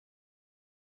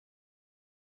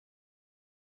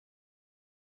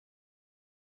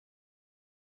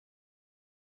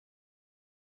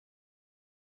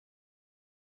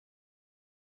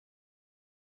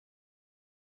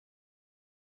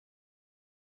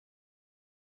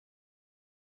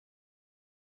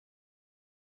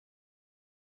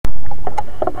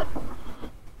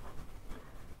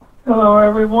Hello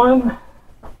everyone.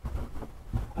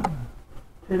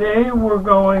 Today we're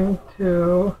going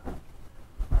to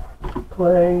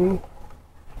play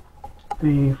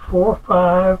the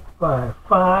 4-5 by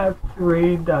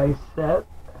 5-3 dice set.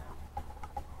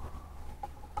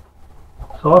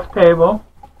 Soft table.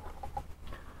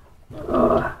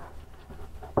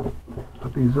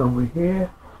 Put these over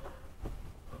here.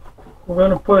 We're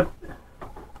going to put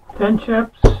 10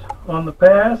 chips on the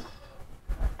pass.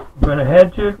 We're going to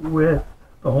hedge it with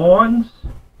the horns.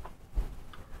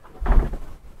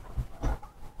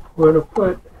 We're going to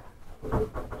put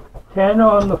 10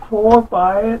 on the 4,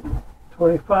 buy it,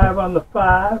 25 on the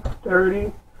 5,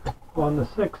 30 on the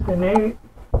 6 and 8,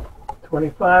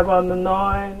 25 on the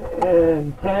 9,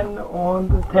 and 10 on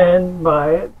the 10,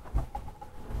 buy it.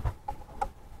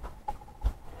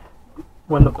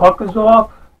 When the puck is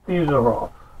off, these are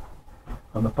off.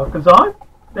 When the puck is on,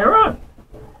 they're on.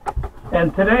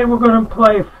 And today we're going to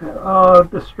play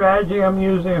the strategy I'm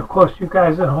using. Of course, you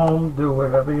guys at home do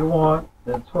whatever you want.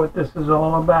 That's what this is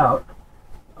all about.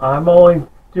 I'm only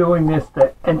doing this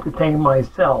to entertain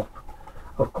myself.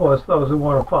 Of course, those who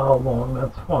want to follow along,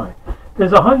 that's fine.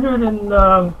 There's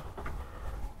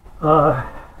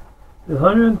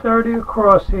 130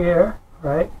 across here,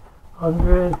 right?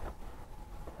 100,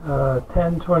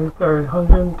 10, 20, 30,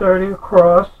 130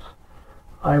 across.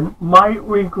 I might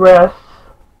regress.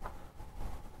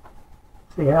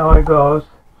 See how it goes.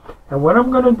 And what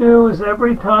I'm going to do is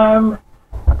every time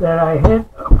that I hit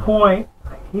a point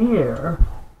here,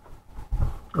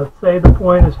 let's say the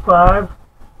point is 5,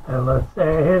 and let's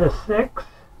say I hit a 6,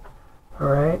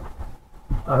 alright,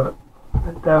 that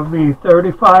would be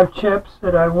 35 chips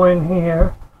that I win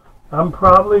here. I'm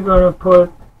probably going to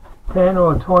put 10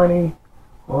 or 20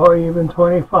 or even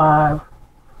 25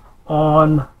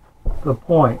 on the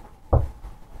point.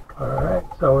 Alright,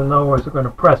 so in other words, we're going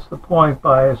to press the point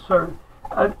by a certain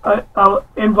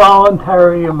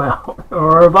involuntary amount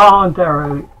or a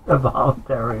voluntary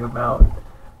amount.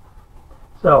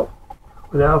 So,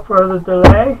 without further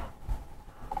delay,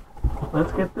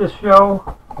 let's get this show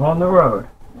on the road.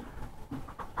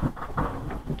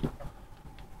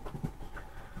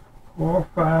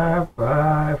 4-5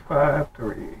 by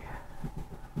 5-3.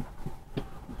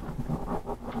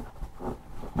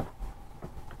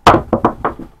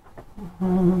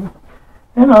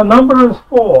 And our number is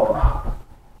 4.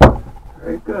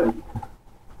 Very good.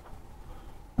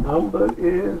 Number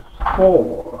is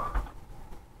 4.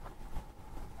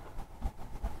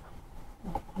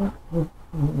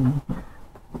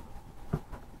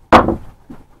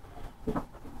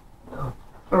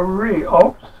 Three.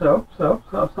 Oh,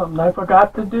 something I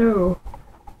forgot to do.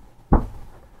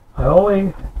 I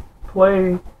only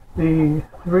play the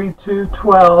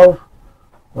 3-2-12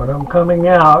 when I'm coming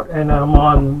out and I'm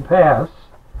on pass.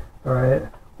 Alright.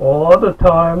 All other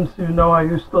times, you know, I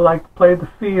used to like to play the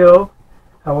field.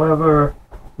 However,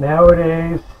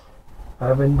 nowadays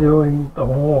I've been doing the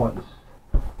horns.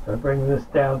 I bring this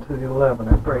down to the 11.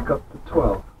 I break up the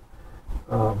 12.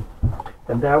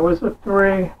 And that was a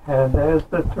 3, and there's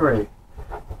the 3.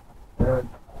 That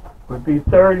would be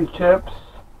 30 chips,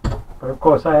 but of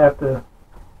course I have to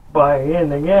buy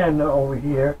in again over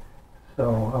here,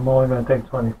 so I'm only going to take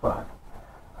 25.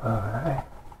 Alright,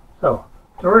 so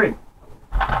 3.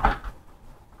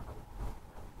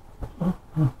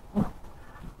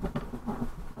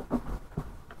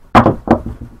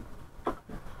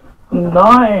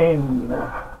 9.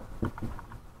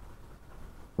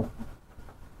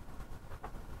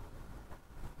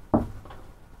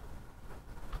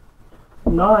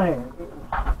 9.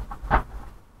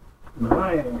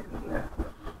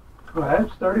 Well,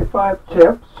 that's 35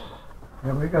 chips.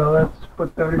 Here we go. Let's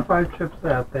put 35 chips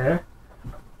out there.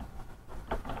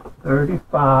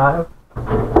 35.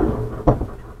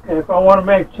 And if I want to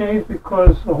make change,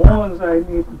 because the horns I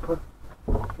need to put,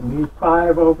 I need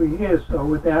 5 over here, so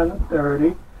we're down to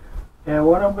 30. And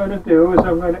what I'm going to do is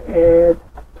I'm going to add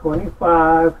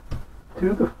 25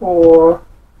 to the 4.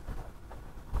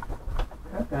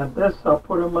 And this I'll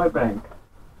put in my bank.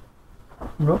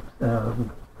 Oops,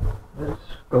 this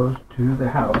goes to the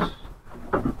house.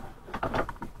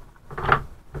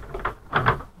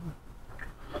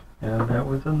 And that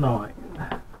was a 9.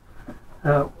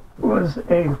 That was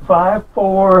a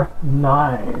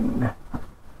 5-4-9.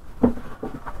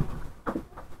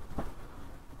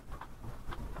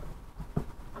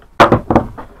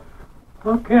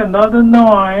 Okay, another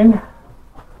 9.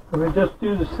 We just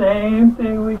do the same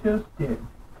thing we just did.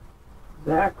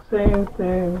 Exact same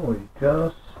thing we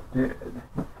just did.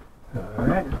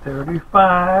 Alright,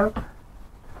 35.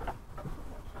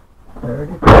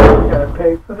 35, gotta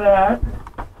pay for that.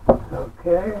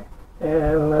 Okay.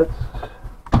 And let's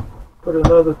put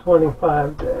another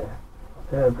 25 there.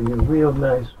 That'd be a real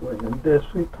nice win. And this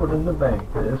we put in the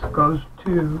bank. This goes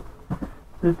to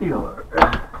the dealer.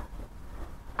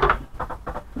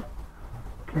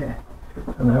 Okay.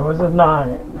 And that was a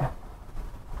 9.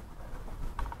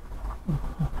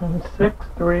 6,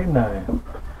 3, 9.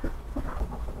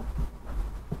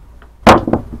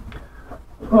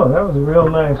 Oh, that was a real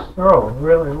nice throw. It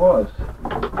really was.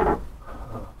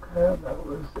 Okay, that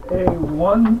was a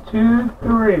 1, 2,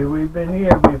 3. We've been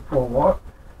here before.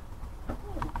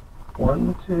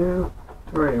 1, 2,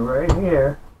 3, right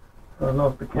here. I don't know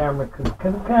if the camera can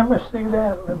the camera see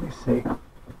that? Let me see.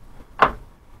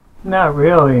 Not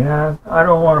really, huh? I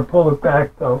don't want to pull it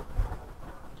back though.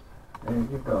 There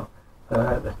you go.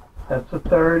 That's a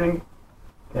 30.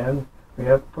 Again, we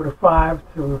have to put a 5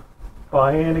 to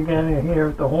buy in again and here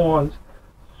at the horns.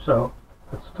 So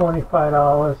that's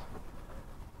 $25.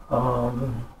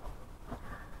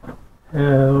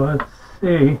 And let's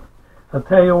see. I'll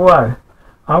tell you what.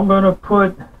 I'm going to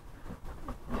put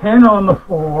 10 on the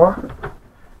 4.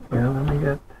 Yeah, let me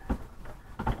get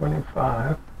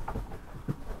 25.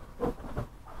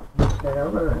 Okay,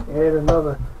 I'm going to add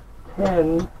another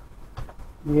 10.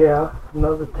 Yeah,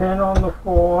 another 10 on the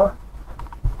 4.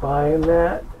 Buying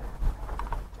that.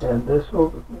 And this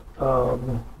will,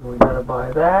 we got to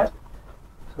buy that.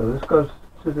 So this goes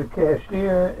to the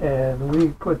cashier, and we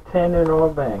put 10 in our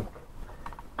bank.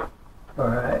 All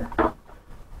right.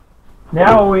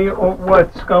 Now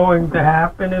what's going to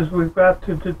happen is we've got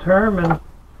to determine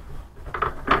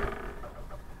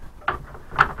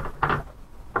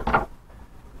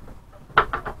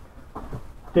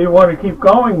do you want to keep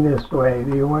going this way?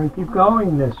 Do you want to keep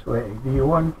going this way? Do you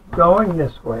want to keep going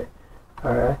this way?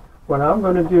 All right. What I'm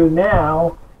going to do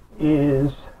now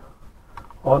is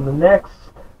on the next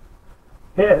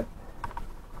hit,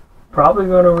 probably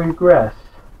going to regress,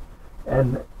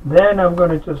 and then I'm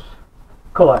going to just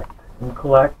collect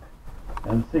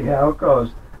and see how it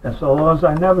goes. And so long as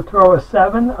I never throw a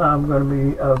 7, I'm going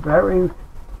to be a very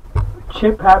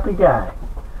chip happy guy.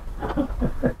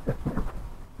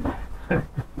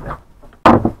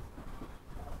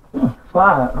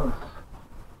 Fives.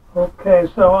 Okay,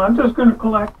 so I'm just going to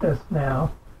collect this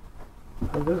now.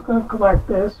 I'm just going to collect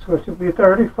this, which will be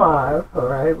 35. All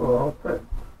right, well,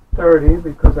 30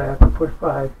 because I have to put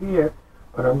 5 here,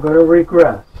 but I'm going to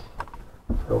regress.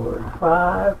 So we're at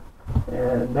 5.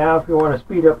 And now if you want to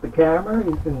speed up the camera,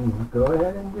 you can go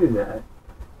ahead and do that.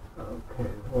 Okay,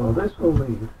 well this will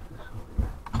leave.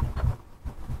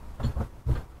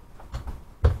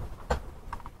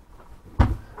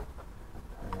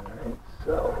 Alright,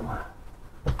 so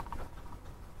let's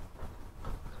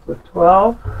put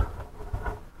 12,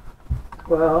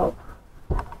 12,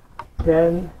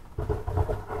 10,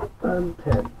 and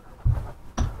 10.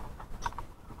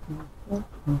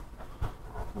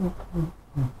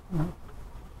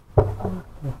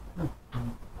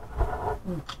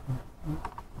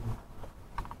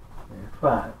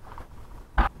 Five.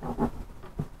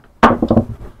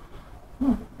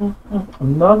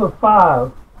 Another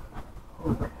 5.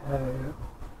 Okay.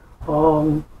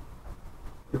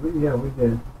 Yeah, we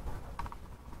did.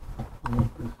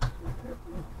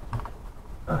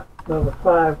 Another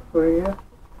 5 for you.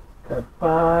 Got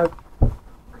 5.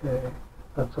 Okay.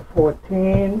 That's a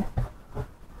 14.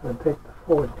 I'll take the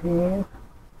 14.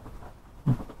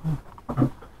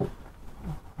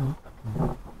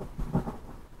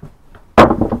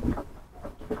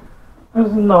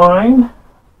 There's a 9.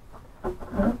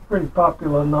 Pretty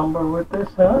popular number with this,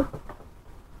 huh?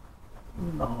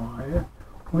 9.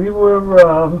 We were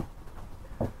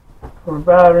for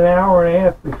about an hour and a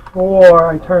half before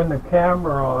I turned the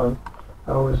camera on.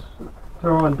 I was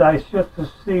throwing dice just to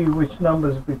see which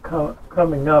numbers would be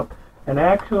coming up. And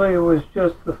actually, it was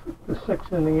just the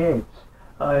 6 and the 8s,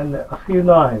 and a few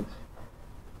 9s.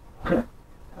 I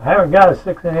haven't got a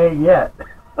 6 and 8 yet.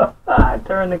 I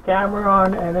turned the camera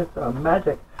on, and it's a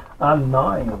magic. A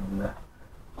 9.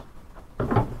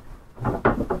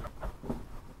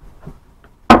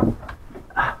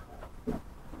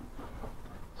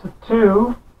 It's a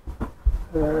 2.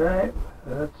 All right,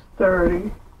 that's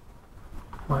 30.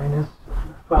 Minus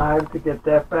 5 to get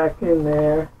that back in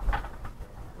there.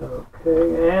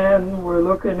 Okay, and we're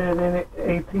looking at an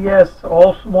ATS,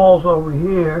 all smalls over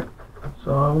here,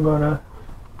 so I'm going to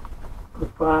put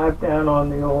 5 down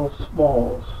on the all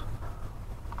smalls.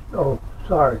 Oh,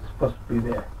 sorry, it's supposed to be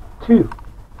there. 2.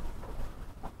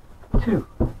 2.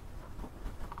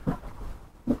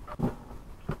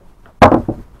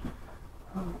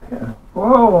 Okay.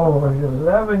 Whoa,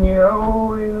 11, you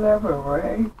old 11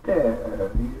 right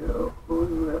there. You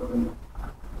old 11.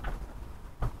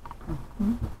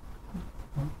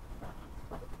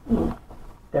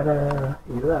 got a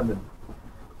 11.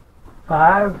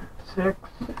 5, 6,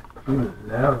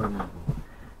 11.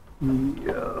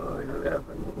 Yeah,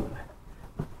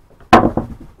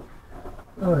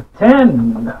 11.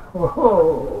 10.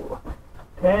 Whoa.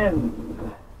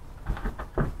 10.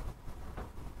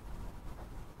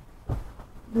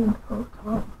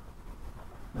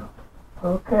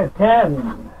 Okay,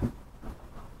 10.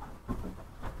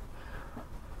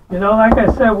 You know, like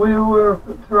I said, we were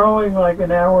throwing like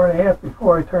an hour and a half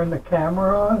before I turned the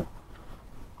camera on.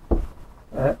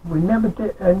 We never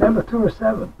did. I never threw a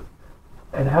 7.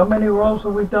 And how many rolls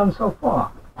have we done so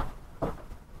far?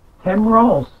 10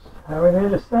 rolls. I haven't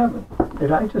hit a 7.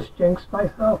 Did I just jinx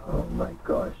myself? Oh my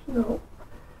gosh, no.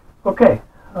 Okay,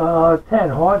 10,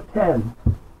 hard 10.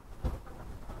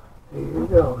 There you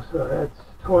go. So that's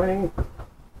 20.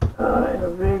 And a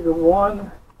big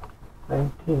 1.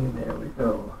 19. There we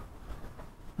go.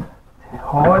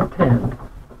 Hard 10.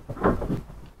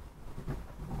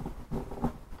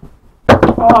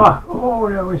 Oh,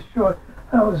 that was short.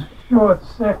 That was short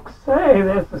 6. Hey,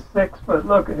 there's a 6, but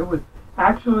look, it was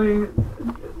actually,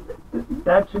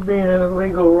 that should be an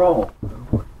illegal roll.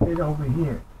 Hit over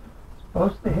here. It's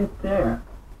supposed to hit there.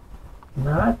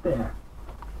 Not there.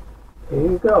 Here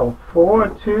you go. 4,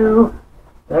 2.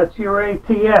 That's your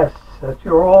ATS. That's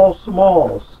your all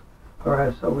smalls.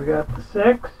 Alright, so we got the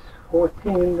 6,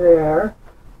 14 there.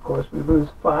 Of course, we lose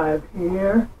 5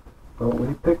 here, but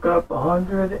we pick up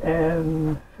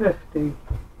 150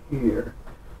 here.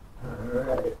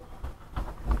 Alright.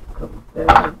 Comes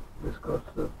down. This goes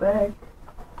to the bank.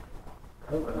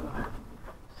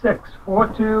 6, 4,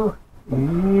 2.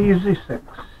 Easy 6.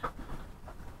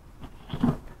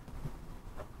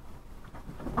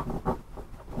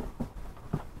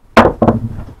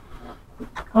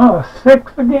 Oh,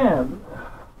 6 again.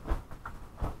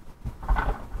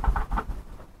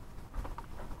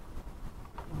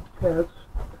 Okay, that's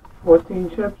 14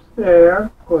 chips there.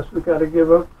 Of course, we got to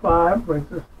give up 5. Brings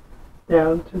us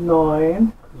down to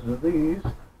 9 because of these.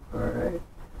 All right.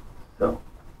 So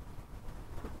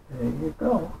there you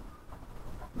go.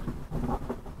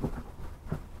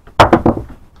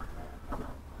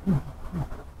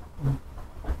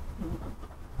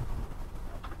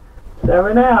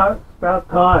 Seven out. It's about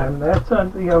time. That's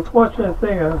the unfortunate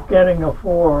thing of getting a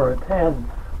 4 or a 10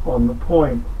 on the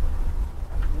point.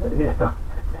 Yeah,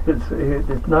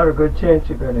 it's not a good chance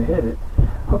you're going to hit it.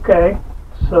 Okay,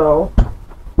 so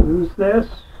lose this,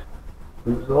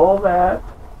 lose all that.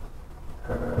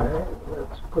 All right,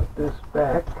 let's put this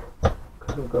back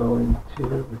because we're going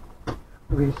to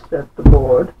reset the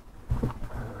board. All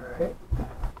right,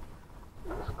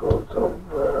 this goes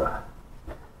over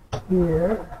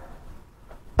here.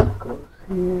 Goes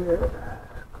here,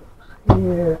 goes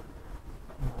here.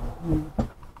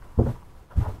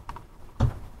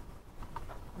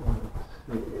 Let's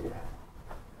see.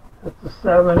 That's a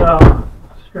 7-0.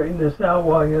 Straighten this out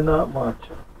while you're not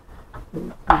watching.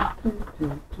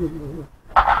 7.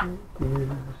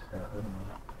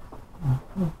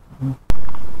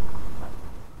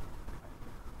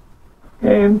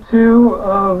 Game 2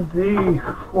 of the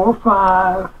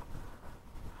 4-5.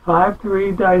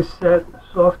 5-3 dice set,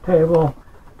 soft table,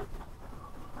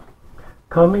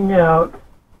 coming out.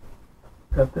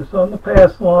 Got this on the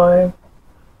pass line,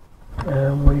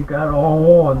 and we got all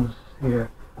ones here.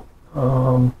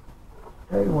 Tell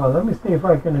you what, let me see if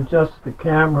I can adjust the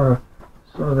camera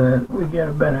so that we get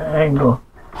a better angle.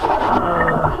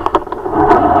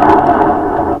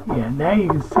 Yeah, now you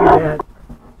can see that.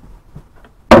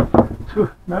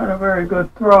 Not a very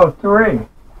good throw. 3,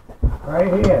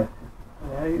 right here.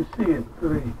 Now you see it,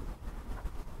 3.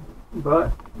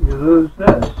 But you lose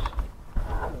this.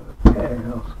 Okay,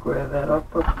 I'll square that up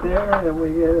there, and we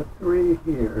get a 3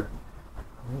 here.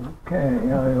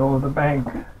 Okay, I owe the bank.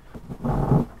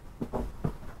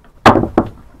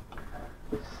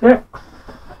 6.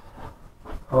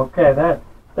 Okay, that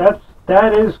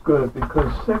is good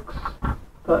because 6.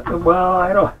 Well,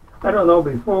 I don't know.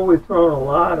 Before we've thrown a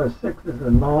lot of 6s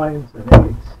and 9s and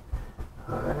 8s.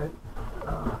 All right.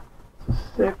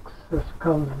 6, this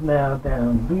comes now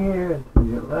down here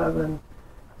into the 11,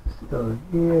 still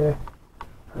here.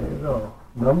 There you go.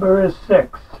 Number is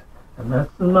 6, and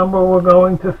that's the number we're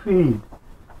going to feed.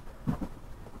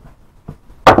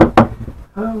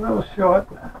 A little short.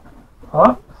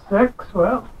 Oh, 6,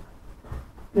 well,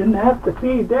 didn't have to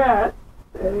feed that.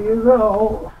 There you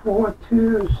go. 4,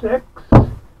 2, 6. So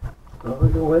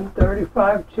you win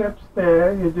 35 chips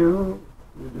there. You do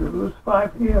lose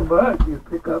 5 here, but you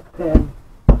pick up 10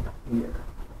 here.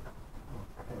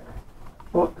 Okay.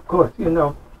 Well, of course,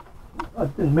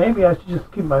 maybe I should just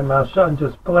keep my mouth shut and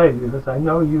just play because I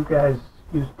know you guys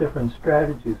use different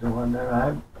strategies and whatnot.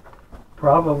 I'm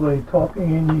probably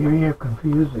talking in your ear,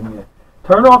 confusing you.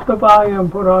 Turn off the volume,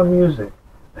 put on music.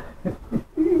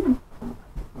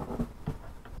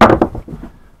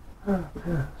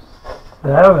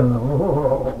 7.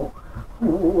 Whoa.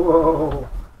 Whoa.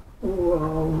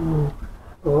 Whoa.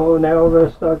 Oh, now we're going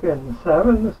to start getting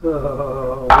 7s.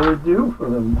 So we're due for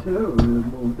them too. We'll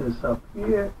move this up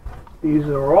here. These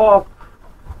are off.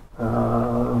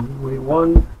 We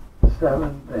won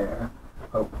 7 there.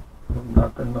 Oh,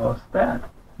 nothing lost that.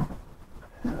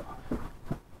 So.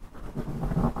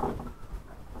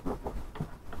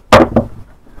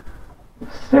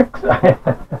 6.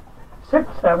 6,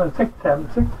 7, 6, 7,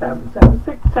 6, 7, 7,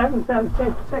 6, 7, 7,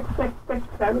 6, 6, 6, 6,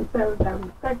 7, 7,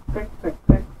 7, 6, 6, 6,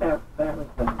 6, 7, 7,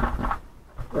 7.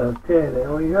 Okay,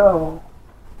 there we go.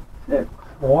 6,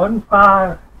 1,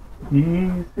 5,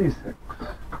 easy 6.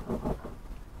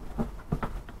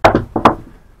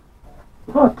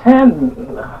 Oh,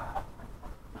 10.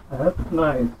 That's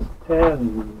nice.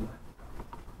 10.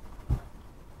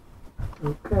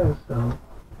 Okay, so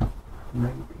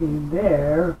 19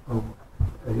 there. Oh,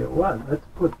 tell you what, let's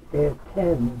add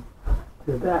 10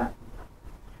 to that.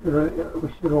 We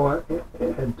should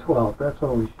add 12. That's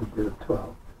what we should do,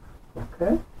 12.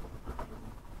 Okay?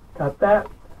 Got that?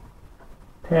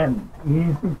 10.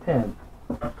 Easy 10.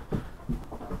 Add.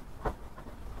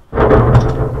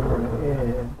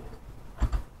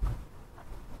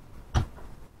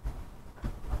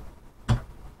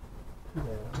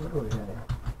 What do we have?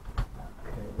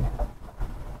 Okay.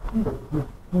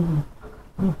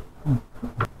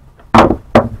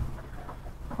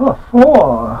 Oh,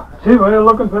 4. See, we were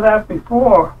looking for that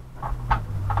before.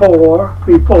 4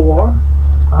 before.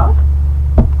 Huh?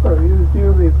 Or used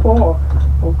you before.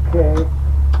 Okay.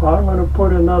 Well, I'm going to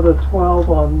put another 12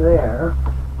 on there.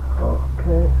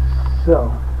 Okay.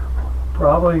 So,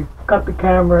 probably cut the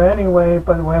camera anyway,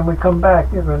 but when we come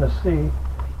back, you're going to see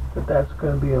that that's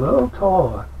going to be a little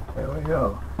taller. There we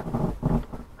go.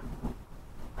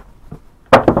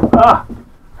 Ah!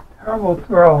 Terrible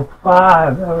throw.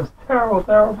 5. That was terrible,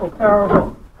 terrible,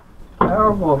 terrible.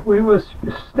 Terrible. If we were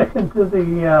sticking to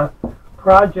the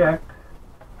project,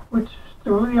 which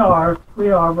we are,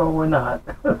 but we're not.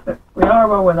 We are,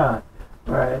 but we're not.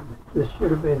 All right. This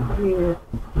should have been here,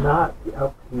 not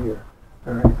up here.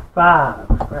 All right. 5,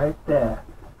 right there.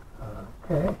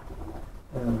 Okay.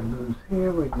 And we lose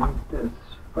here. We need this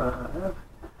 5.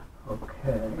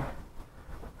 Okay.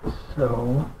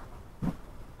 So.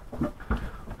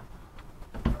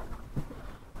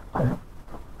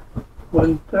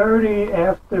 130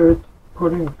 after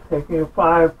taking a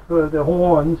 5 for the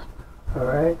horns. All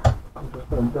right. I'm just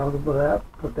going to double that.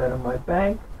 Put that in my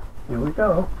bank. Here we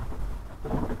go.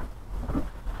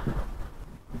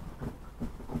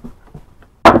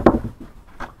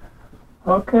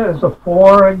 Okay, there's a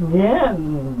 4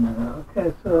 again.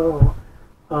 Okay, so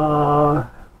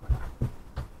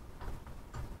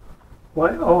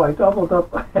what? Oh, I doubled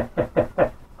up.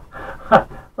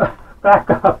 Back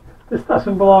up. This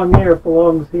doesn't belong here. It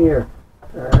belongs here.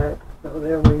 All right. So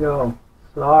there we go.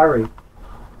 Sorry.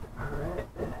 All right.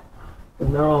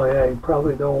 And not only that, you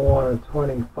probably don't want a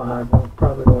 25. We're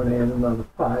probably going to add another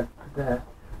 5 to that.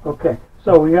 Okay.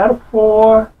 So we got a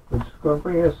 4, which is going to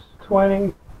bring us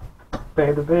 20.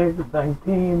 Pay the big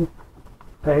 19.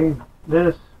 Pay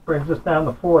this brings us down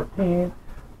to 14.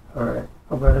 All right.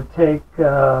 I'm going to take.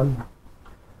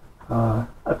 I'll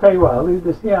tell you what. I'll leave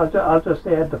this here. I'll just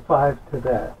add the 5 to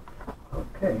that.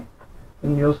 Okay.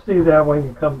 And you'll see that when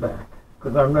you come back,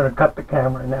 because I'm going to cut the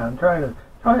camera now. I'm trying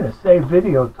to save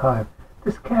video time.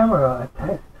 This camera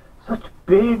has such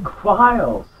big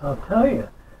files. I'll tell you,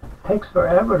 it takes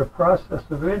forever to process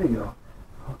the video.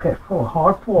 Okay, 4,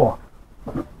 hard 4.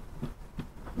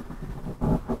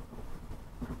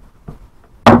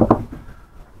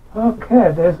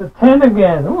 Okay, there's a 10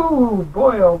 again. Ooh,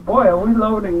 boy, oh boy, are we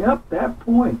loading up that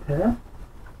point, huh?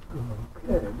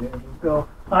 Okay, there we go.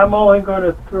 I'm only going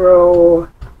to throw,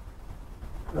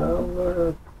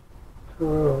 I'll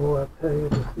tell you,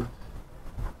 this is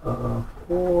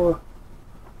 4.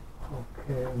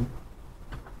 Okay.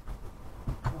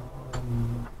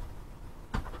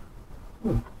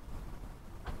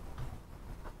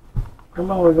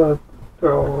 I'm only going to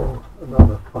throw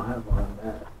another 5 on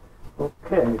that.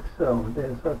 Okay, so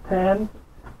there's a 10.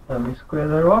 Let me square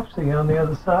that off. See you on the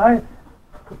other side.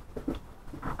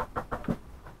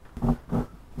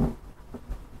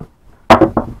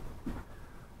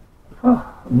 Oh,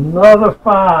 another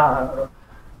 5.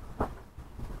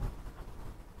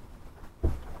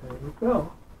 There you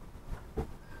go.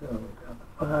 So we got the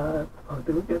 5. Oh,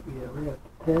 did we get? Yeah, we got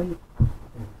the 10.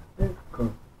 There we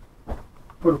go.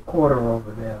 put a quarter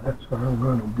over there. That's what I'm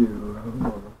going to do. I'm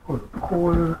going to put a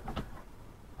quarter.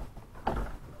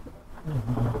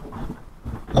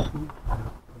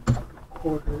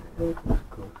 Quarter here. This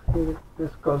goes here.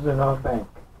 This goes in our bank.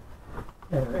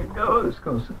 There we go. This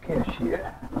goes to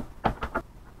cashier.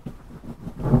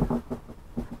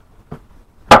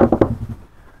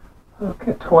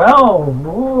 Okay, 12.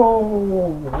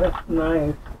 Whoa, that's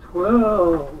nice.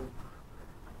 12.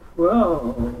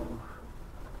 12.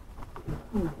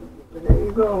 There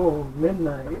you go.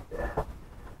 Midnight.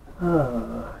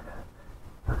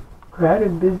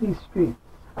 Crowded, busy streets.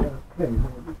 Okay, there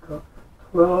we go.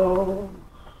 12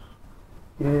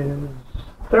 is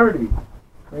 30.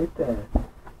 Right there.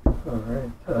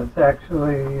 Alright, so it's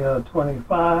actually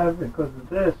 25 because of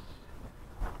this.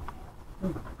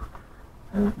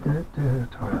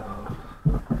 12.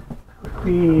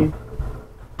 Feed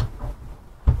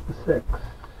the 6.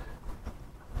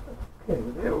 Okay,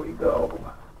 there we go.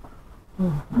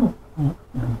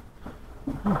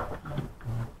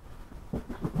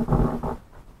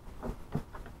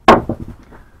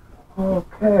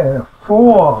 Okay,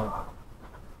 4.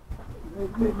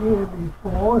 It needed to be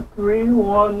 4, 3,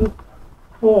 1,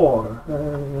 4.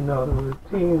 You know the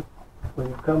routine. When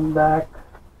you come back,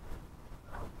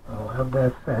 I'll have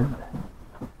that fed.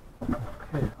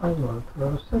 Okay, I'm going to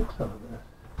throw 6 on this.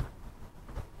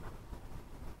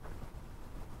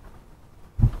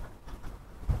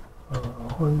 Uh,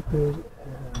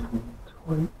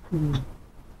 120,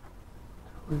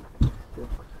 26.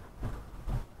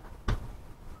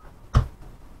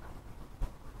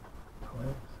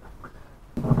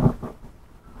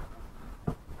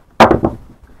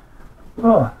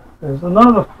 Oh, there's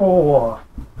another 4.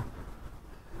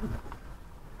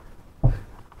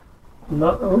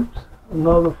 Another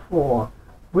 4.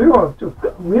 We were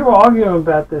arguing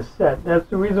about this set. That's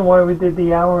the reason why we did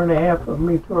the hour and a half of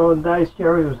me throwing dice.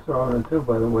 Jerry was throwing it too,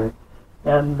 by the way.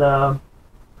 And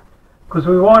because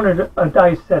we wanted a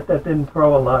dice set that didn't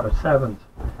throw a lot of 7s.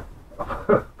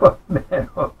 But man,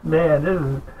 oh man, this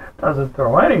doesn't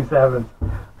throw any 7s.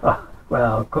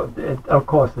 Well, of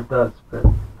course it does, but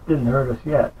it didn't hurt us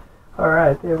yet. All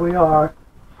right, there we are.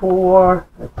 4.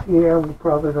 That's here. We're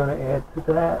probably going to add to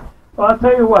that. Well, I'll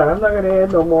tell you what. I'm not going to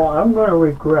add no more. I'm going to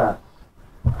regress.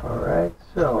 All right,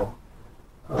 so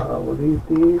we'll leave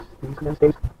these. These can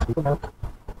stay. All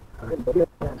right, this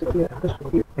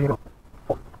one here. There you go.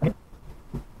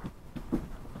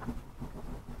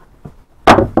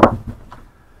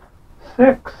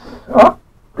 6. Oh,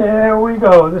 there we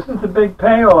go. This is the big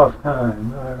payoff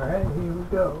time. All right, here we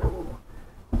go.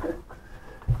 6.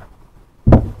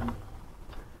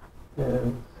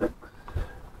 And 6.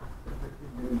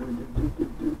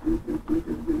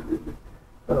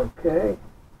 Okay.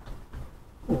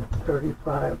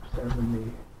 35,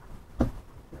 70. All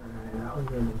right,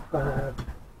 105.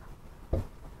 Okay,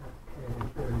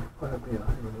 35 be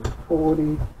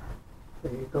 140.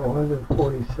 There you go,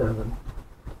 147.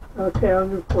 Okay,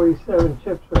 147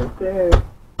 chips right there.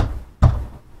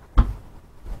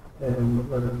 And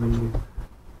we're going to leave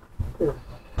this.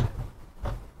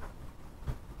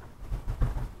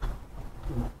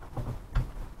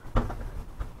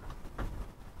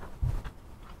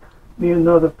 Be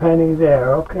another penny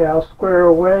there. Okay, I'll square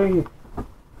away.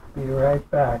 Be right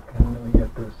back. And then we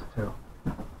get this too.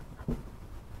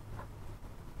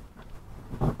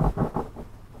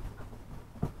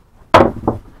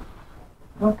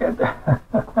 Look at that.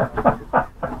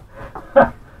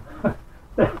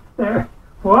 There.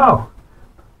 Whoa.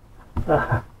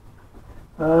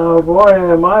 Oh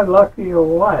boy, am I lucky or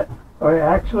what? All right,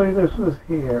 actually this was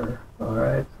here. All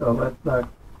right, so let's not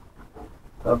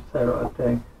upset our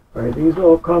thing. All right, these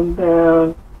all come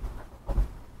down.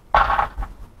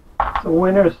 It's a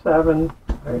winner 7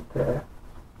 right there.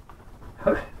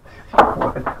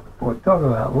 We're talking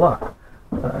about luck.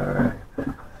 All right,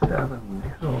 7.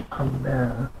 These all come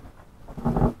down.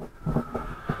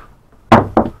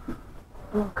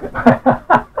 Okay.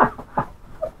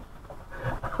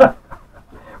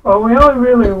 Well, we only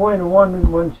really win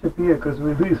one chip here because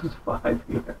we lose 5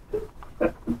 here.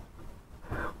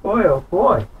 Boy, oh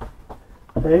boy.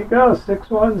 There you go,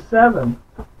 617.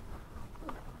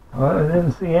 Well, I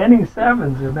didn't see any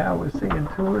 7s, and now we're seeing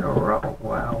 2 in a row.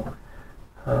 Wow.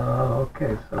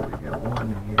 Okay, so we get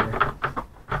 1 here.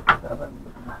 7.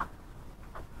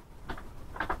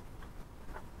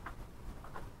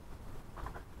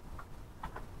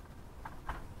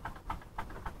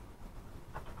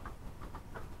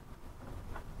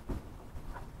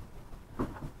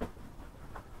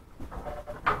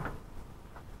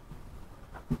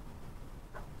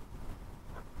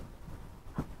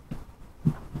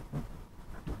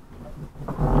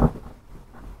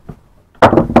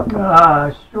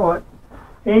 Short.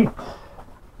 8.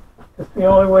 That's the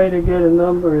only way to get a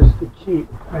number is to cheat,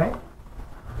 right?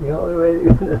 The only way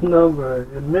to get a number is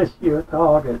to miss your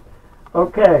target.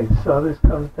 Okay, so this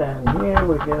comes down here.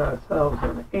 We get ourselves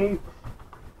an 8.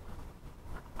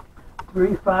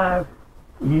 3, 5,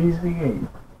 easy 8.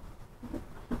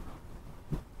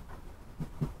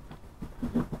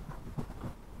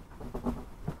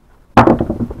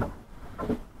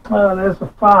 There's a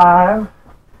 5.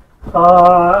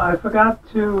 I forgot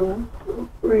to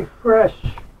refresh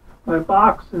my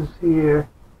boxes here.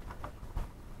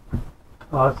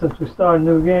 Since we started a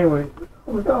new game,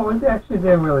 we actually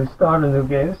didn't really start a new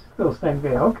game. It's still the same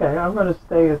game. Okay, I'm going to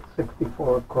stay at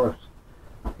 64, of course.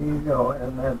 Here you go,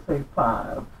 and that's a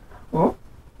 5. Oh,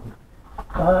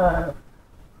 5.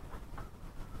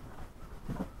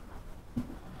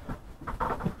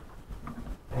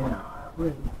 Now,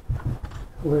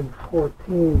 we're in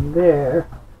 14 there.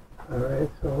 All right,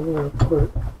 so I'm going to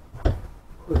put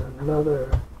another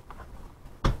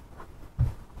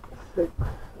 6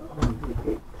 on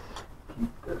the 8.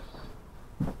 Keep this.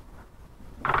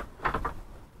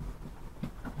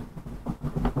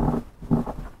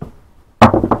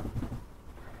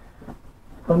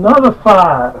 Another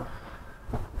 5.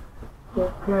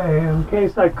 Okay, in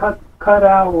case I cut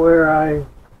out where I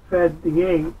fed the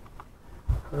 8.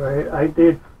 All right, I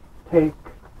did take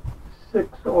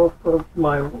 6 off of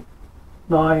my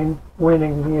 9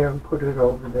 winning here and put it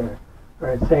over there. All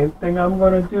right, same thing I'm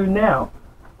going to do now.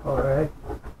 All right,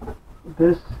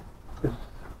 this is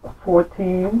a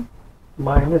 14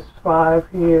 minus 5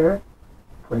 here,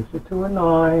 brings it to a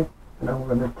 9, and I'm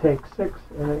going to take 6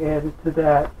 and add it to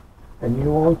that. And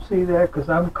you won't see that because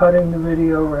I'm cutting the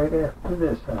video right after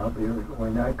this. And I'll be,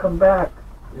 when I come back,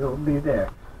 it'll be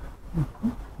there.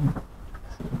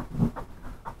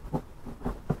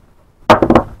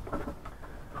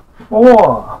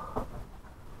 4.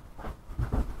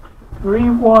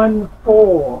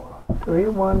 314.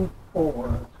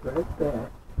 314. It's right there.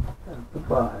 That's the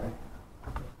buy.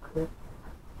 Okay.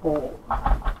 4.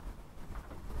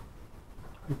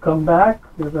 You come back,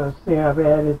 you're going to see I've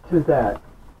added to that.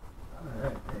 All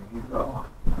right, there you go.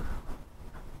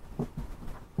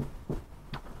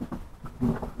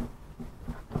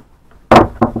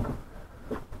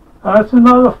 That's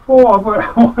another 4, but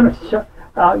I want to show.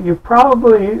 You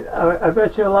probably, I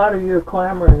bet you a lot of you are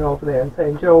clamoring over there and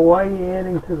saying, Joe, why are you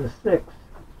adding to the 6? You're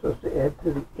supposed to add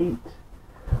to the 8.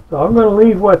 So I'm going to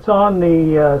leave what's on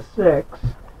the 6,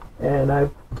 and I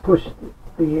pushed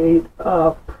the 8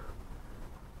 up.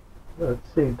 Let's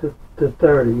see, to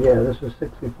 30. Yeah, this is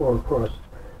 64 across.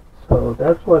 So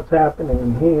that's what's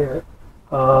happening here.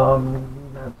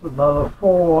 That's another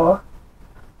 4.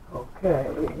 Okay,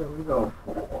 here we go,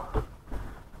 4.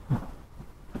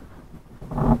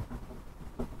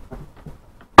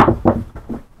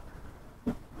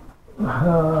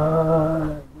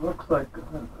 Looks like,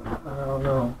 I don't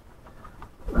know,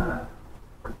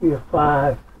 could be a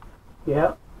 5.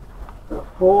 Yep,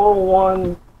 4,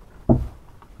 1,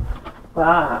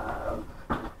 5.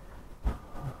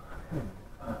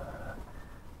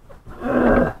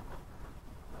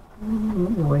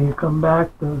 When you come back,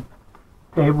 the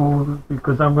table,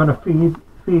 because I'm going to feed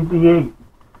the 8.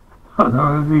 I'm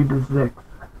going to feed the 6.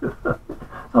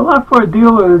 It's a lot for a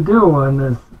dealer to do on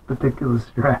this particular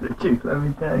strategy, let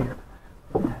me tell you.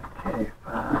 Okay,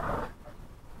 5.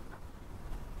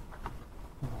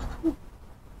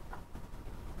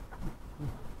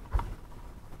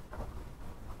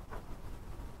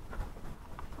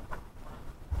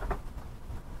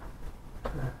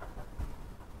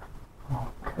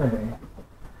 Okay,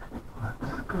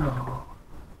 let's go.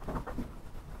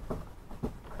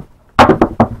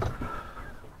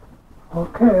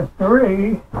 Okay,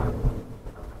 3.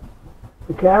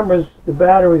 The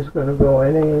battery's going to go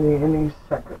any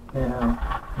second now.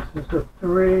 This is a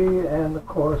 3, and of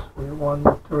course we won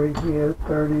the 3 here,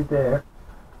 30 there.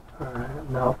 Alright,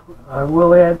 now I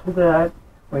will add to that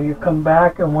when you come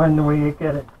back and when we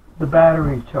get the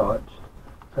battery charged.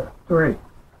 So 3.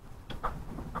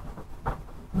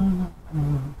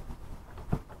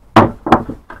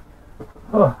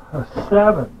 Oh, a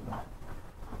 7.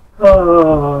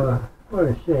 Oh, what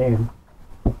a shame.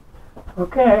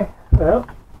 Okay, well,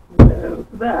 there's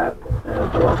that.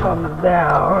 This all comes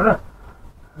down.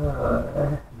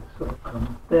 This all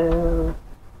comes down.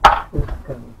 This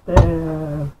comes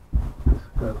down. This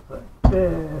goes like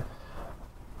this.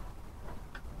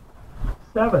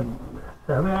 7.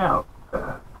 7 out.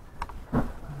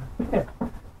 Yeah.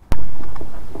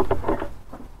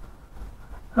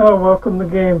 Oh, welcome to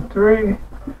game 3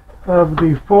 of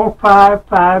the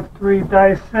 4-5-5-3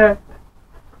 dice set.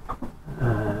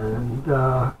 And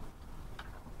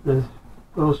this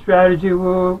little strategy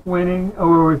we're winning,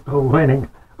 or we're winning.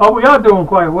 Oh, we are doing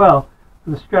quite well.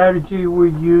 The strategy we're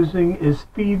using is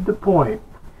feed the point.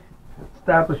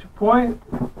 Establish a point,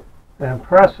 then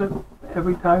press it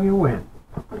every time you win.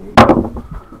 There you go.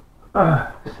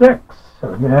 6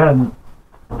 again.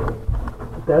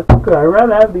 That's good. I'd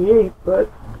rather have the 8, but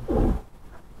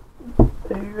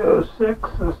there you go. 6.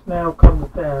 This now comes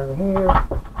down here.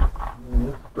 And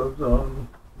this goes on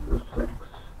to 6.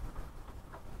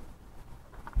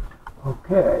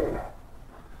 Okay.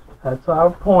 That's our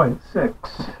point.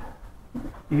 6.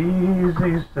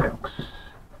 Easy 6.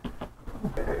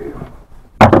 Okay.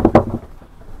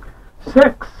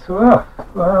 6.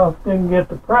 Well, didn't get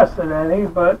to press it any,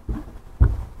 but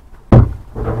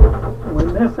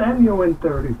win this and you win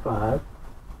 35.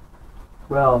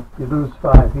 Well, you lose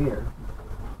 5 here.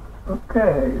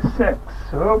 Okay, 6.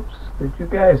 Oops, did you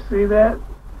guys see that?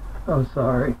 I'm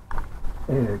sorry.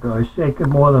 There you go. I shake it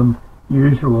more than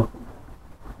usual.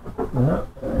 No,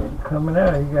 coming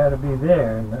out, you got to be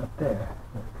there and not there.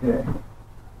 Okay.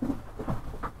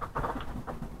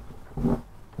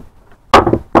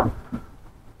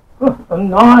 Oh, a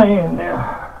 9.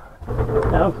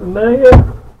 Sound familiar?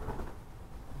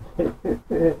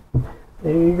 There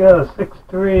you go. 6,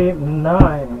 3,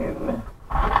 9.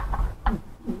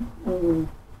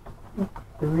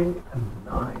 3 and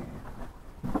 9.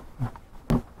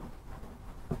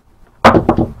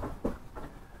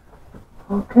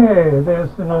 Okay,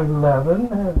 there's an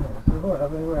 11, and there's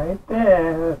 11 right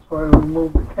there. That's why we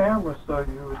moved the camera so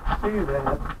you would see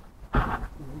that. Okay,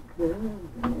 there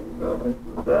you go,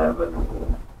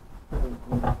 11.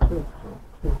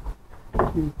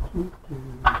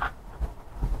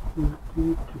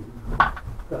 2.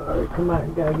 Sorry, come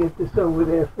on, gotta get this over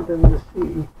there for them to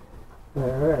see.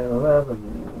 Alright,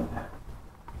 11.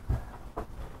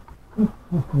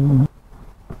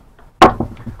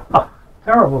 Oh,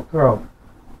 terrible throw.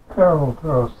 Terrible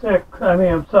throw. 6.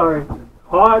 I'm sorry.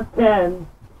 Hard 10.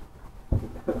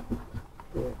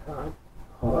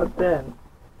 Hard 10.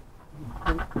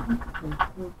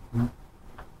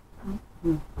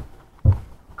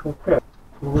 Okay.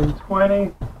 We win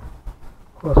 20.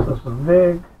 Cost us a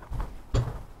vig.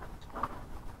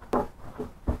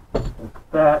 That's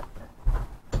that.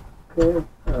 Okay.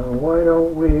 Why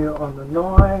don't we on the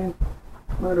 9?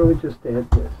 Why don't we just add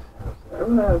this?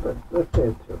 Let's add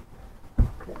 2.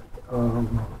 Okay.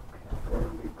 There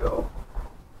we go.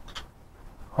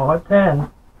 Hard 10.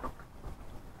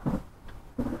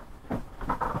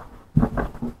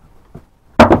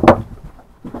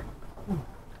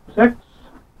 6.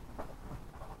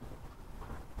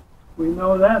 We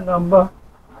know that number.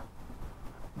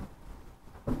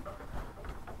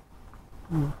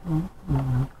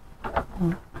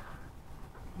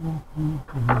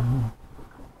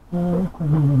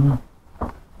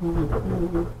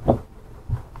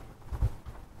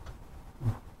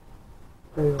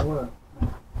 Tell you what,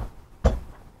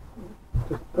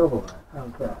 just double that.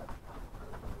 How's that?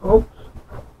 Oops.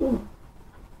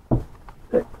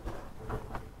 6. 6.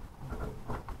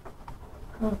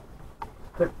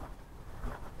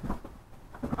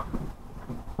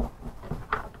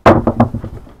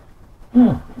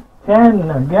 Hmm.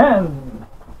 10 again.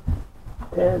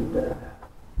 10.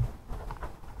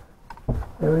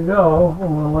 There we go.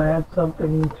 We'll add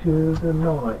something to the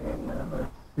 9.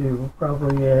 Let's see. We'll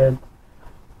probably add.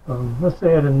 Let's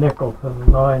add a nickel to the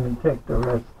 9 and take the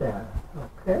rest down.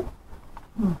 Okay.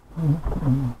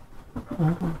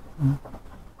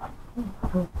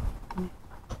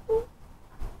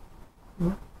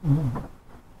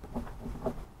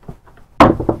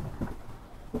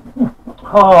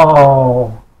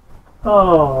 Oh.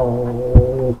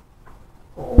 Oh.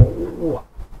 Oh.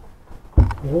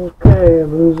 Okay,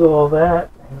 lose all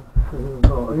that.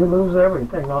 You lose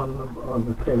everything on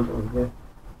the table here.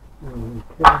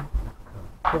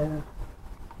 Okay.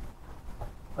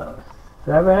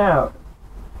 7 out.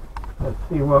 Let's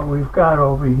see what we've got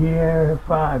over here.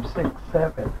 5, 6,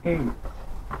 7, 8,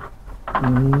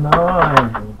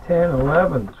 9, 10,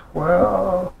 11,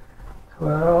 12,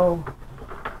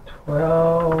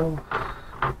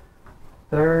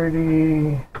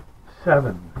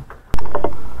 37.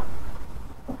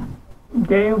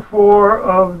 Game 4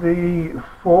 of the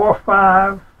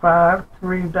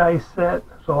 4-5-5-3 dice set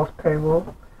is off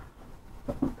table.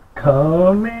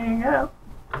 Coming out.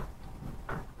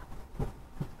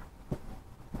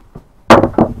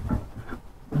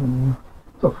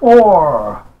 It's a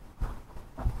 4.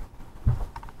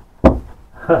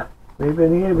 We've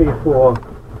been here before.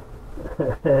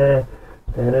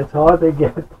 And it's hard to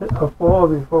get a 4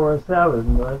 before a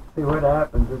 7. Let's see what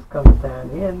happens. This comes down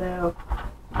here now.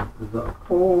 This is a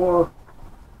 4.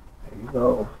 you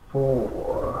go.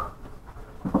 4.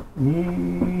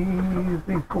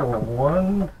 Easy 4.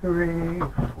 1, 3, 4.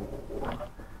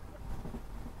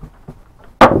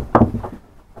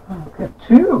 Okay,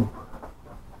 2.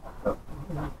 Oh,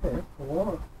 okay,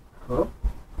 4. Oh,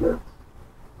 let's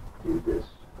do this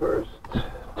first.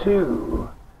 2.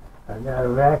 I got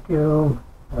a vacuum.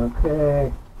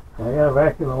 Okay, I got a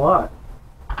vacuum a lot.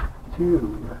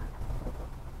 2.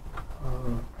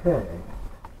 Okay,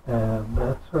 and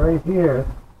that's right here.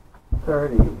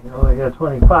 30. You only got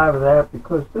 25 of that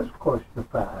because this cost you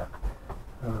 5.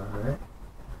 Alright.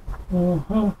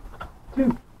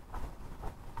 2.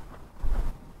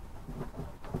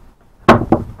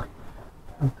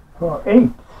 For 8.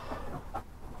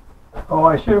 Oh,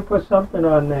 I should have put something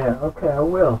on there. Okay, I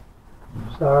will.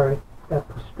 Sorry, got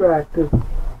distracted.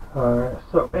 Alright,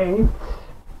 so 8.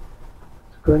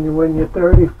 It's going to when you're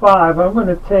 35. I'm going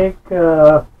to take 10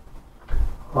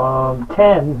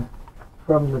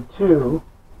 from the 2,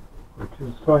 which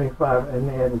is 25,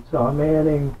 and add it. So I'm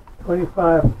adding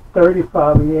 25, 35.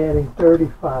 I'll be adding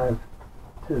 35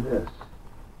 to this.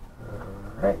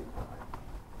 Alright.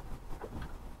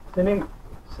 It's an 8.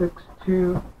 6,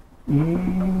 2, easy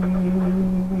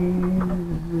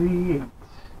 8.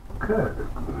 Good.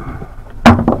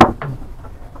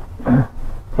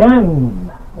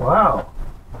 10. Wow.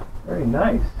 Very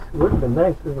nice. It would have been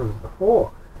nice if it was the 4.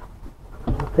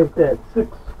 We'll take that.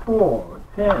 6, 4,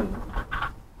 10.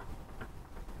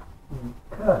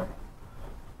 Okay.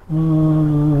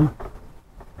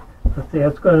 Let's see,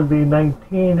 that's going to be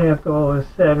 19 after all is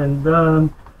said and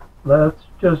done. Let's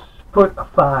just put a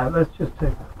 5. Let's just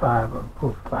take a 5 and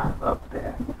put 5 up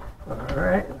there.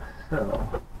 Alright, so.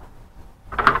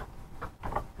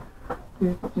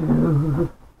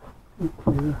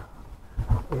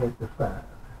 Add the 5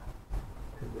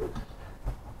 to this.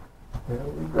 There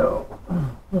we go.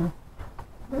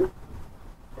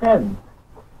 10.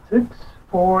 6,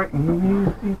 4,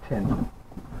 easy 10.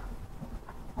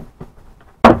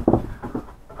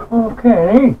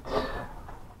 Okay, 8.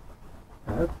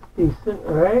 That's decent,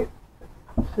 right?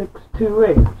 6, 2,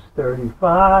 8. It's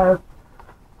 35.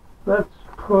 Let's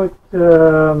put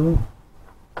 10.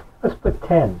 Let's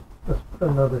put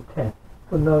another 10.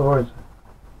 In other words,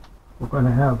 we're going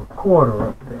to have a quarter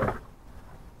up there.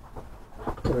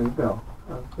 There we go.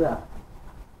 How's that?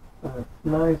 That's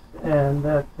nice, and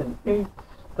that's an 8.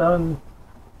 Done.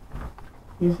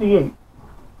 Easy 8.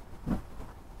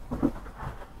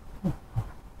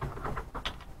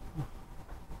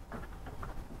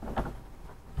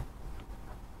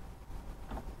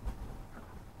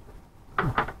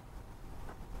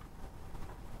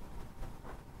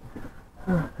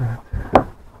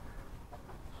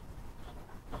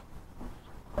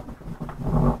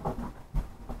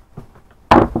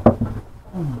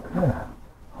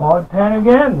 Hard 10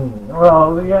 again.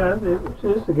 Well, yeah, it's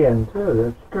this again too.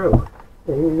 That's true.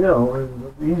 There you go. It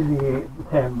was easy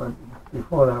 10, but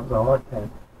before that was a hard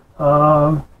 10.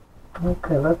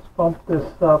 Okay, let's bump this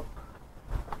up.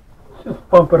 Let's just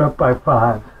bump it up by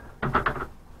 5.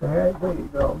 There you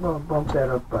go. I'm going to bump that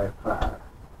up by 5.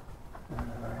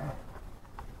 Alright.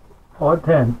 Hard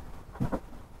 10.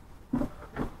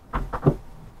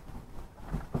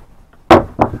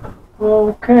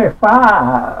 Okay,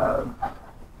 5.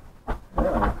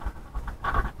 Yeah.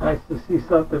 Nice to see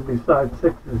something besides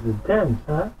 6s and 10s,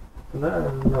 huh? And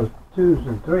those 2s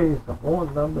and 3s, the whole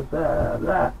numbers,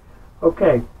 that.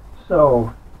 Okay,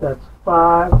 so that's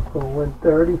 5 going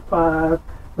 35.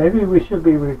 Maybe we should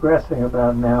be regressing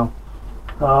about now.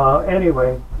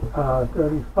 Anyway,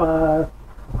 35.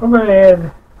 I'm going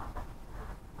to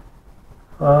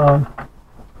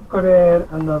add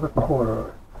another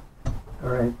quarter.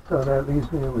 Alright, so that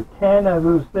leaves me with 10. I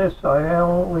lose this, so I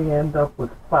only end up with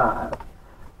 5.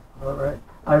 Alright.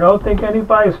 I don't think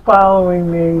anybody's following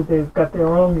me. They've got their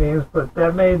own games, but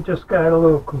that may have just got a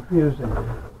little confusing.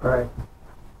 Alright.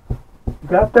 You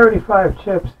got 35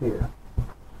 chips here.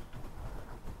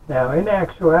 Now, in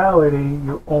actuality,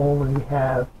 you only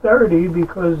have 30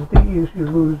 because these, you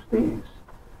lose these.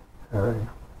 Alright.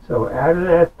 So out of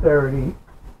that 30,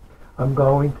 I'm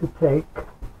going to take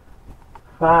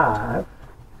 5,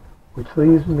 which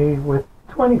leaves me with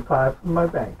 25 from my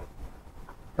bank.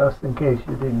 Just in case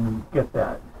you didn't get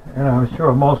that. And I'm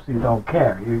sure most of you don't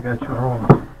care. You got your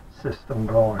own system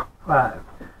going. 5.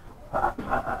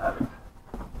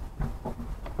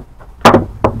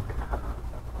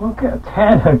 Okay,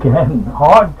 10 again.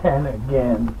 Hard 10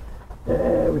 again.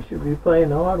 We should be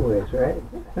playing hard ways, right?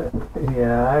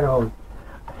 Yeah,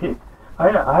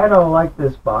 I don't like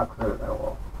this box at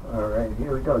all. Alright,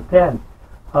 here we go. 10.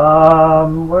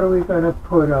 What are we going to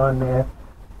put on there?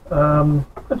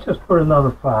 Let's just put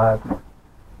another 5.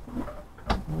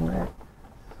 Let's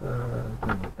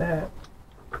do that.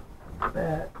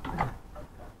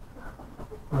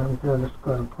 I'm just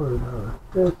going to put another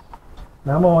this.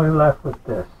 And I'm only left with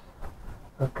this.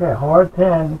 Okay, hard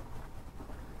 10.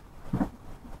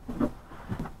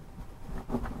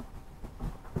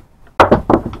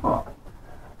 Oh,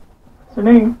 it's an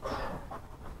 8.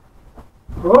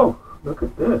 Oh, look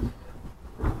at this.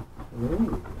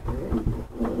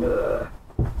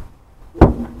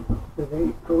 It's an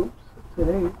 8. Oops, it's an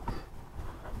 8.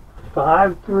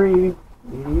 5, 3, easy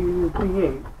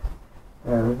 8.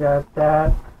 There, we got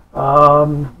that.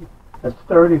 That's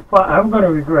 35. I'm going to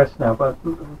regress now, but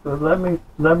let me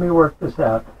work this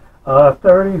out.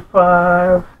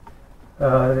 35,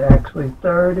 actually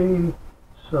 30.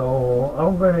 So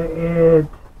I'm going to add.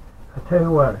 I'll tell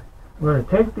you what. I'm going to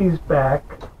take these back.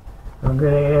 I'm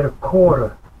going to add a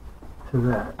quarter to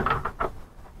that.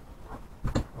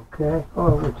 Okay.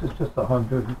 Oh, which is just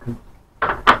 100. You can.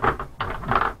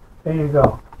 There you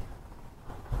go.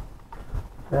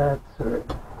 That's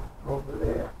it. Over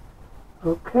there.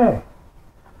 Okay.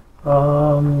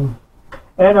 And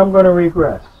I'm going to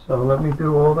regress. So let me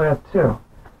do all that too.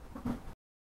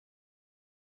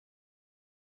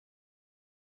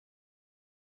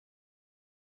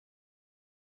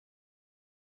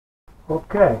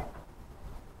 Okay.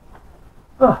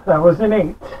 Oh, that was an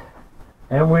 8.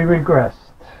 And we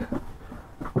regressed.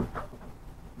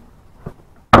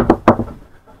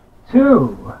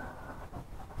 2.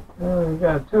 Oh, we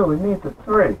got 2. We need the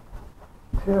 3.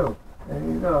 2. There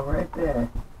you go, right there.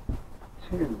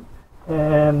 2.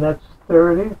 And that's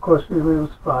 30. Of course, we lose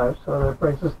 5, so that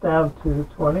brings us down to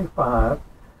 25.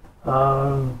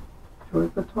 Should we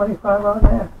put 25 on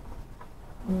there?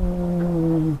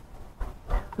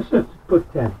 Let's just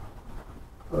put 10.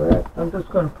 All right, I'm just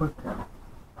going to put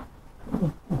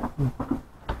 10.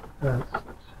 That's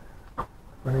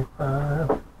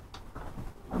 25.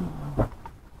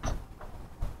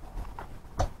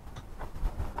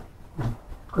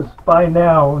 Because by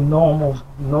now,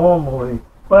 normally,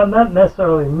 well, not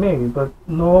necessarily me, but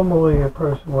normally a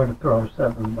person would have thrown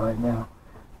 7 by now.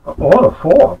 Or a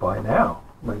 4 by now.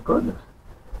 My goodness.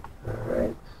 All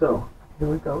right, so here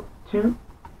we go. 2.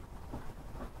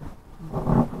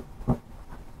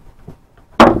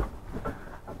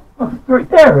 Oh, 3.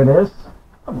 There it is.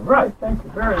 All right, thank you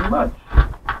very much.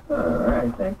 All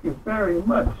right, thank you very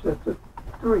much. That's a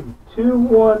 3. 2,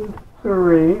 1,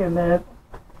 3, and that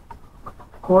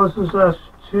causes us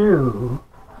to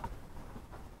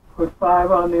put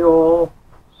 5 on the all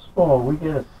small. We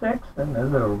get a 6, and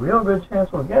there's a real good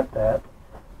chance we'll get that.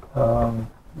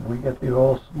 We get the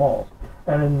all smalls.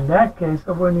 And in that case,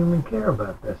 I wouldn't even care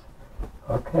about this.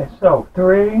 Okay, so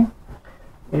 3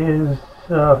 is,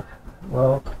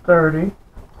 well, 30.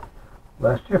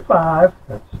 Less your 5,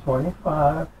 that's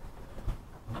 25.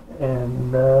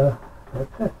 And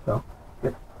that's it. So,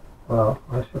 well,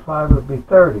 less your 5 would be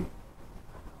 30.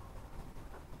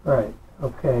 Right,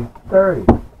 okay, 30.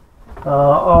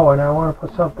 Oh, and I want to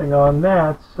put something on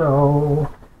that, so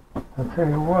I'll tell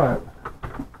you what.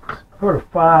 Let's put a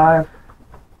 5.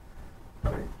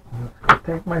 Let's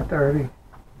take my 30.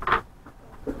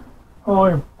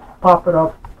 Only pop it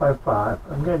up by 5.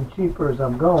 I'm getting cheaper as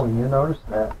I'm going, you notice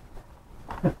that?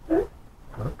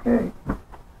 Okay.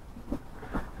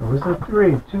 It was a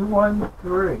 3. 2, 1,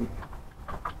 3.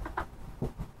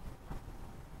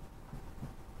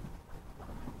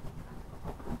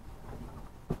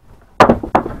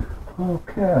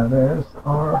 Okay, there's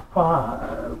our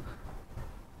 5.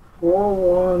 4,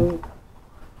 1,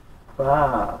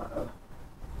 5.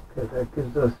 Okay, that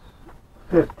gives us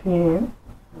 15.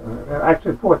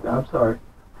 Actually, 14. I'm sorry.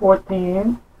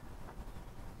 14.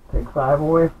 Take 5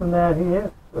 away from that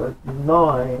here. So it's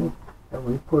 9 that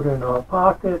we put in our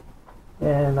pocket.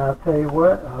 And I'll tell you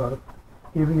what, I'll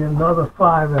give you another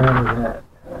 5 out of that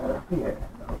here.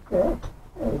 Okay,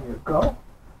 there you go.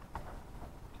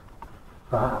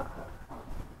 5.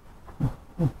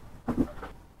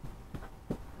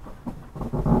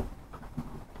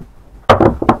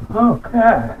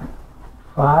 Okay,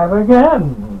 5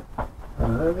 again.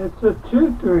 It's a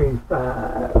 2, 3,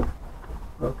 5.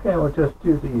 Okay, we'll just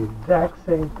do the exact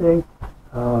same thing.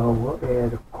 We'll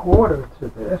add a quarter to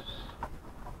this.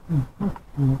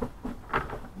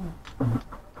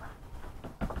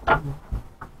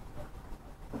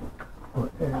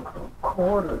 We'll add a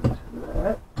quarter to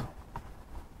that.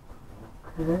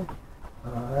 Okay.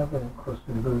 And of course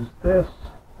we lose this.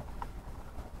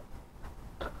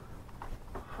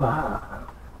 5.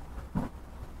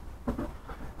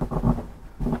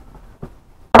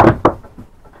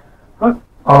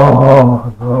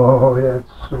 Oh, no,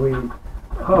 that's sweet.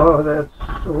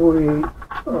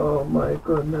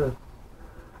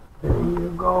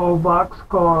 go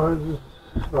boxcars.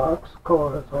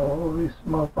 Boxcars. All these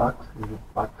small boxes.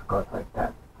 Boxcars like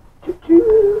that.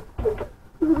 Choo-choo.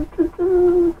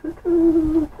 Choo-choo.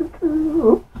 Choo-choo.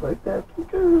 Oops, like that.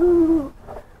 Choo-choo.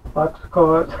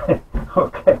 Boxcars.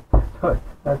 Okay.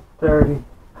 That's 30.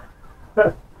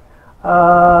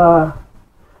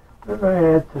 We're going to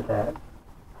add to that.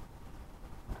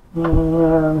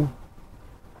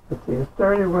 Let's see, it's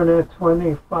 30, we're going to add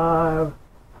 25.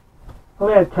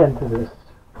 We'll add 10 to this.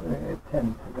 We're going to add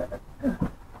 10 to that.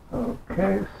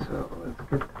 Okay, so let's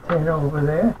get the 10 over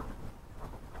there.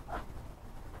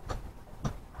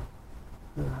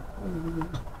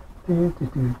 Do, 10,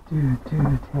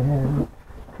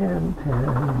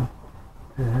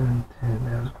 10.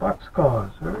 There's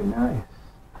boxcars. Very nice.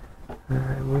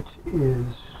 Alright, which is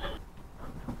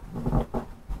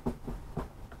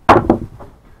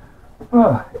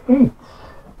 8.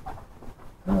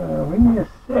 We need a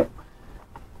 6.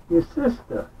 Your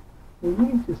sister. We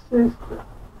need your sister.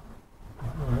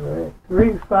 Alright,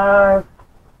 3, 5.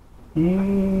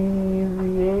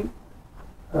 Easy 8.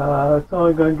 It's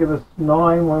only going to give us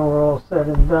 9 when we're all said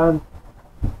and done.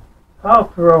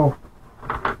 I'll throw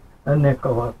a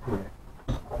nickel up here.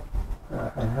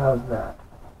 How's that?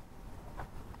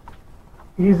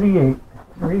 Easy 8.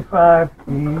 3, 5.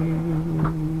 Easy 8.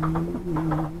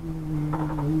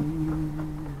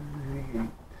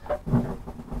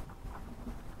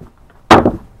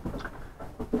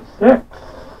 6.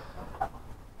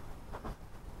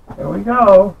 There we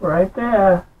go. Right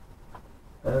there.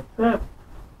 That's it.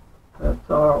 That's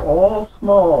our all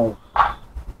smalls.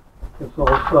 It's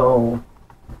also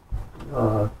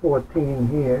 14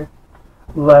 here.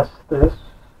 Less this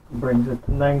brings it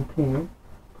to 19.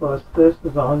 Plus this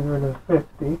is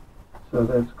 150. So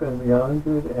that's going to be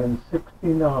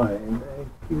 169. Thank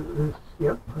you.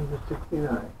 Yep,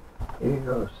 169. Here you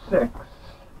go. 6.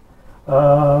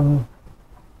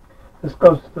 This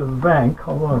goes to the bank.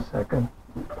 Hold on a second.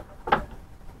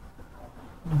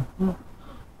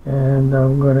 And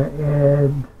I'm going to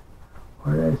add,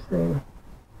 what did I say? I'll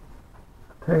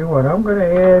tell you what, I'm going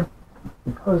to add,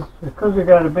 because we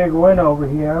got a big win over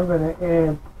here, I'll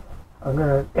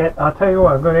tell you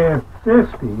what, I'm going to add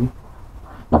 50.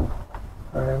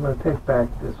 Alright, I'm going to take back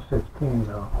this 15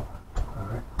 though.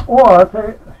 Alright. Or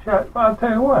I'll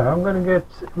tell you what, I'm going to get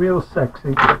real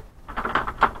sexy.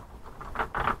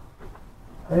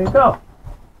 There you go.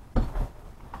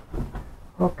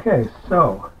 Okay,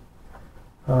 so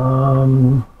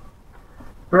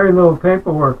very little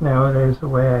paperwork nowadays the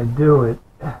way I do it.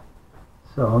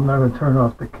 So I'm not going to turn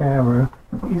off the camera.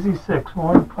 Easy 6.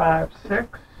 1, 5,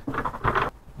 6.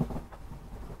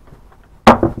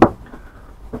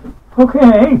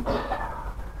 Okay, 8.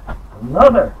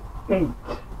 Another 8.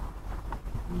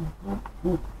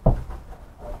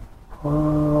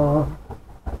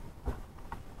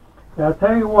 Now I'll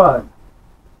tell you what.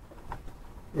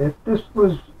 If this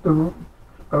was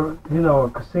a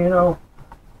casino,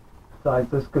 besides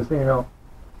this casino,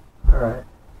 alright,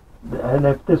 and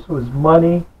if this was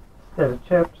money instead of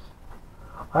chips,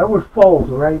 I would fold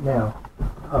right now.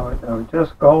 I would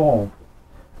just go home.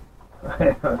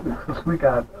 Because we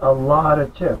got a lot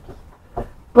of chips.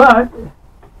 But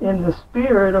in the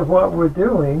spirit of what we're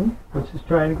doing, which is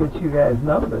trying to get you guys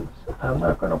numbers, I'm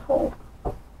not going to fold.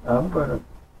 I'm going to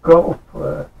go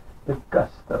for the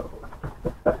gusto.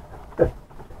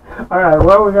 Alright,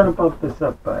 what are we going to bump this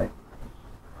up by?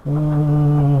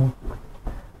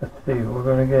 Let's see,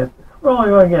 we're only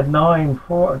going to get 9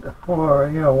 for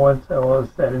once all is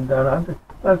said and done.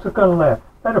 That's what's going to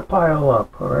let it pile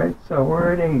up, alright? So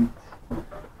we're at 8.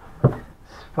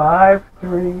 5,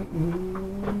 3, 8.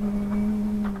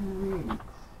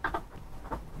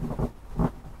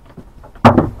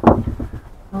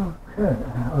 Okay,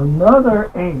 another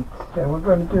 8. And we're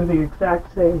going to do the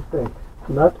exact same thing.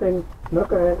 Nothing, not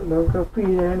going to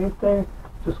feed anything.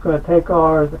 Just going to take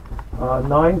our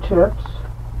 9 chips,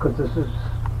 because this is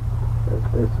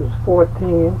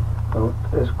 14. So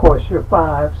this costs you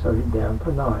 5, so you're down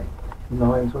to 9.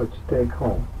 9 is what you take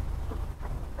home.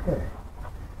 Okay.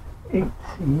 8,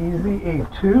 easy 8,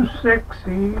 2, 6,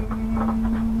 easy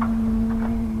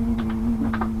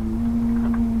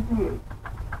 8.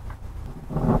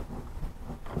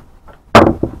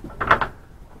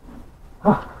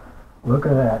 Oh, look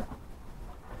at that.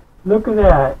 Look at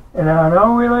that. And I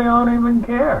don't even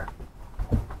care.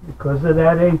 Because of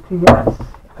that ATS.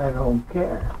 I don't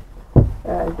care.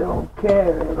 I don't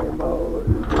care anymore.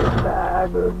 Goodbye,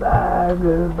 goodbye,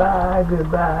 goodbye,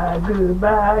 goodbye,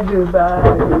 goodbye,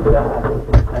 goodbye,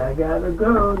 goodbye. I gotta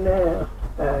go now.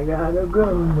 I gotta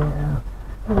go now.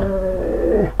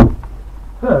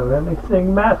 So let me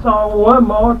sing my song one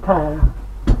more time.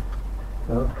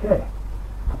 Okay.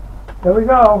 There we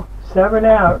go. 7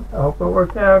 out. I hope it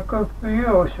worked out good for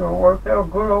you. Sure worked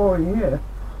out good over here.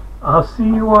 I'll see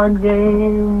you on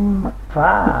game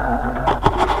 5.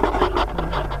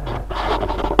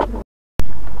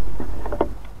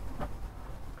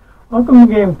 Welcome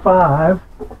to game 5.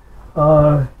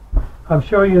 I'm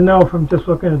sure you know from just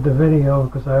looking at the video,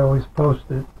 because I always post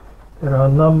it, that our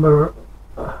number,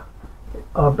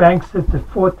 our bank sits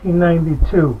at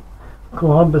 1492.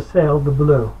 Columbus sailed the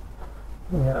blue.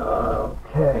 Yeah,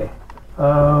 okay.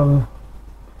 I'm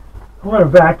going to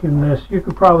vacuum this. You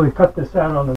could probably cut this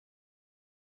out on the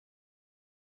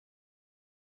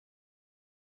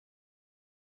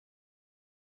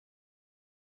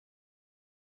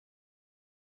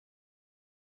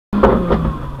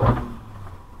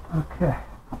Okay,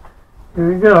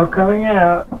 here we go, coming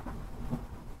out.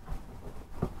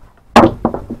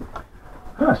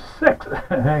 6.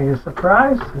 Are you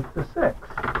surprised? It's a 6.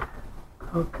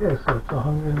 Okay, so it's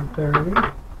 130,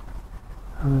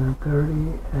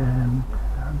 130, and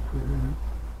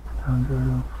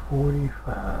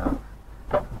 145.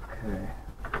 Okay,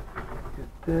 get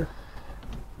this,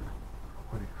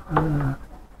 45.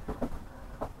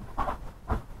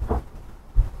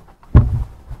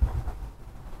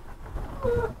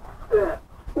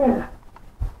 Yeah.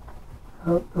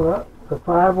 Well, the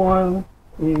 5-1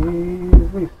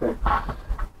 easy 6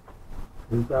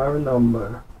 is our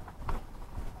number.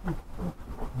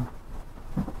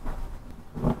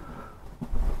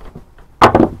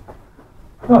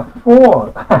 Oh,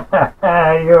 4.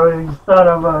 You son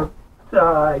of a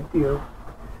you.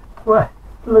 What?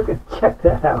 Look at, check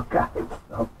that out, guys.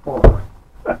 A 4.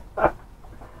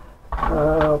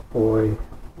 Oh boy.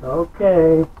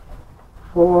 Okay.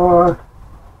 4.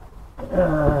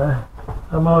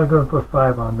 I'm only going to put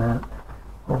 5 on that.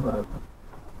 Hold on.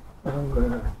 I'm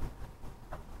going to...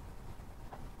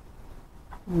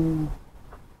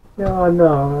 Yeah,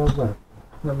 no.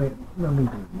 Let me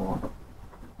do more.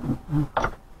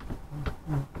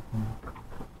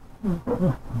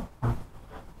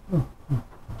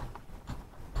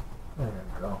 There you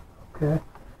go. Okay.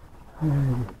 There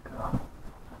you go.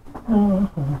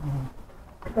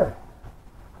 Okay.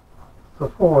 So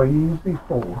 4, easy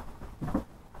 4.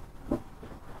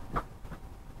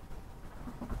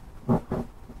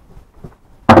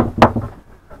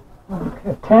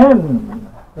 Okay, 10.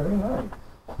 Very nice.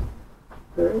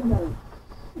 Very nice.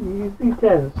 Easy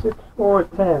 10. 6, 4,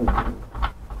 10.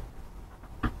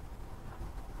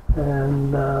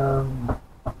 And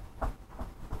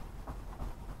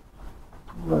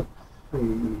let's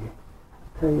see.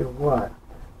 Tell you what.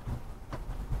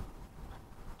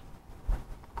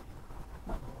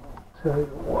 Tell you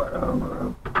what, I'm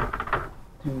going to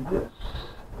do this.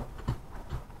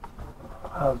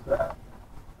 How's that?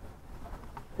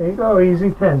 There you go,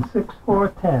 easy 10. 6, 4,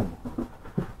 10.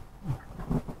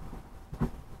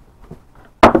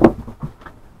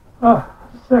 Oh,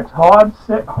 6, hard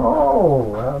 6.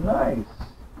 Oh, how nice.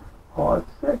 Hard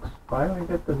 6. Finally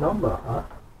get the number, huh?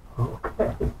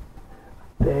 Okay.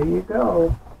 There you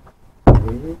go.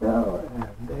 There you go.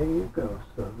 And there you go.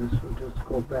 So this will just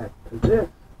go back to this.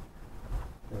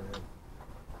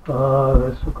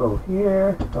 This will go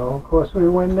here. Oh, of course we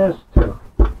win this too.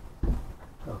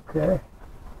 Okay.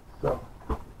 So,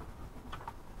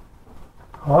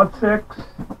 hard 6,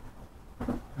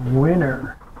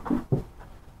 winner.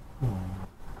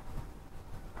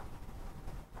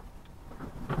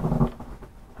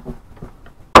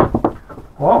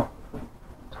 Whoa,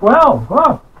 12.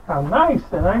 Oh, how nice.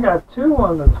 And I got 2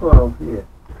 on the 12 here.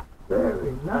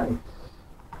 Very nice.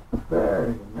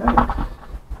 Very nice.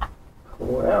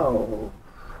 12.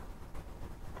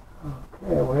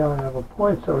 Okay, we don't have a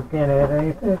point, so we can't add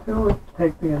anything to it.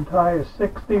 Take the entire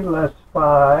 60 less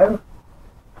 5.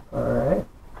 Alright.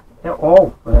 Yeah,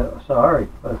 oh, sorry,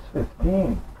 that's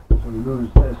 15. So we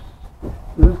lose this,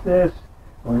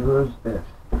 and we lose this.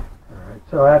 Alright,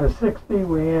 so out of 60,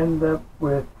 we end up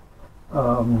with,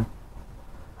 my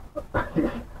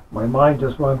mind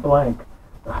just went blank.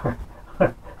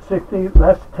 60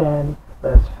 less 10,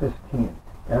 less 15.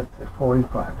 That's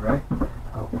 45, right?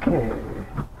 Okay.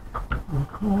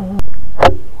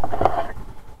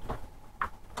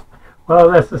 Well,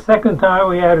 that's the second time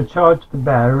we had to charge the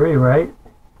battery, right?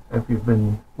 If you've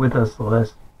been with us the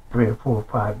last 3 or 4 or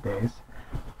 5 days.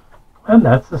 And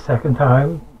that's the second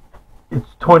time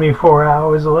it's 24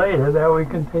 hours later that we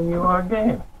continue our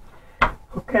game.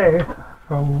 Okay,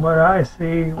 from what I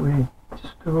see, we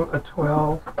just do a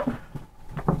 12.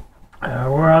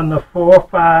 We're on the 4,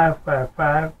 5, 5,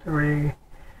 5, 3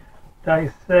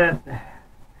 dice set.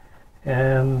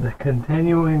 And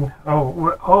continuing,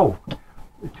 we're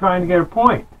trying to get a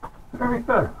point. Very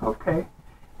good. Okay.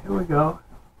 Here we go.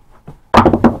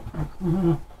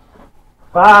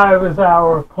 5 is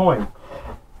our point.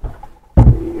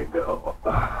 There you go.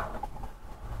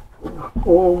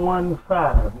 4, 1,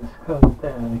 5. This comes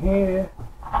down here.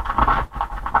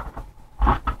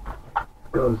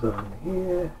 Goes on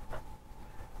here.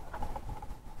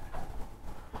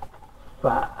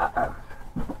 5.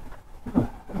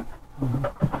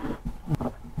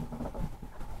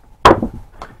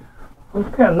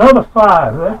 Okay, another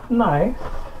 5. That's nice.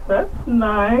 That's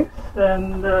nice.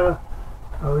 And I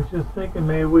was just thinking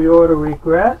maybe we ought to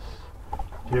regress.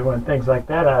 See, when things like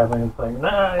that happen, it's like,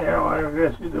 nah, you know, I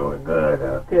guess you're doing good.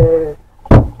 Okay.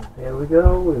 There we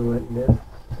go. We win this.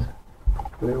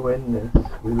 We win this.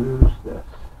 We lose this.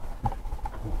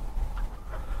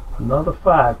 Another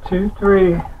 5. 2,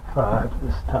 3, 5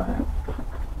 this time.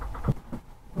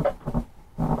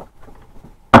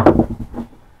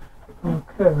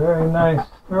 Okay, very nice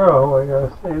throw. I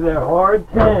gotta say there, hard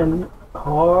 10.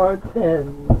 Hard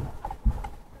 10.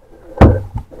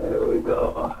 There we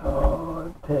go.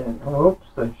 Hard 10. Oops,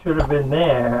 I should have been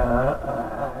there.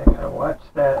 I gotta watch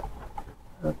that.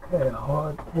 Okay,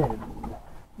 hard 10.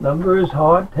 Number is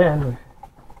hard 10.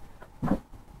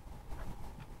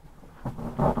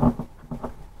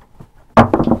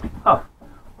 Oh,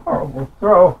 horrible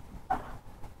throw.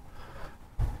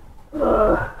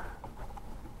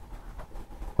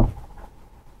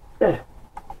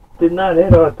 Did not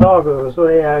hit our target. It was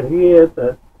way out here.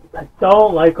 That I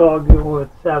don't like arguing with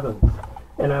 7s,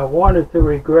 and I wanted to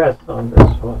regress on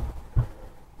this one,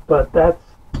 but that's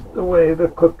the way the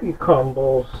cookie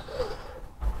crumbles.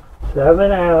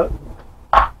 7 out.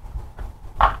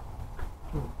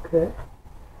 Okay.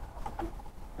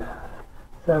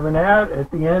 7 out. At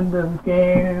the end of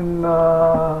game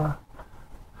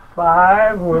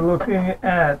 5, we're looking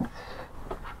at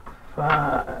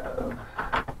 5,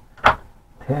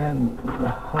 10,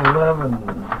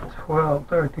 11, 12,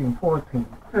 13, 14,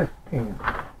 15,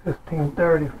 15,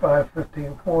 35,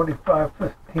 15, 45,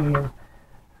 15,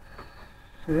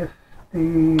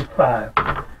 55.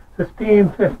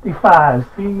 15:55.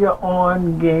 See you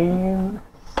on game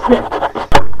 6.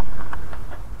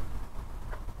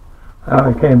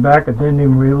 I came back. I didn't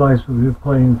even realize we were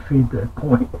playing feed that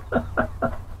point.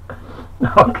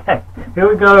 Okay, here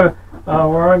we go.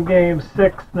 We're on game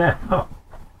 6 now.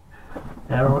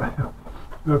 And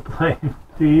we're playing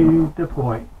feed the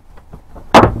point.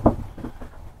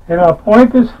 And our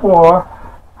point is 4.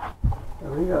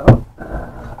 There we go.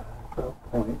 So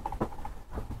point.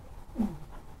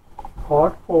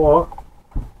 Hard 4.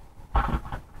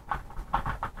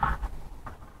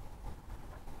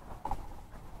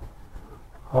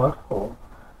 Hard 4.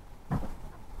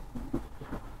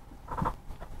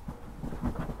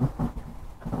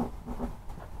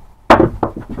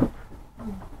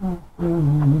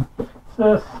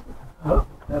 So, oh,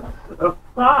 that's a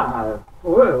 5.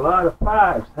 Boy, a lot of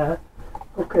 5s, huh?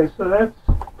 Okay, so that's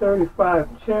 35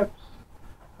 chips.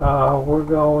 We're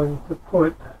going to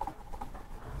put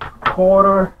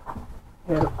quarter,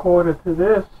 add a quarter to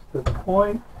this, to the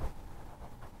point.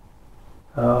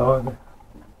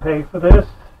 Pay for this,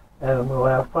 and we'll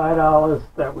have $5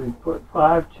 that we put,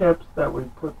 5 chips that we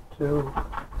put to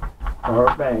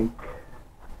our bank.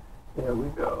 There we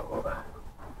go.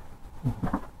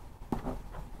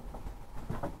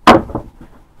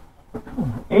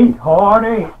 Hard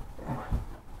 8.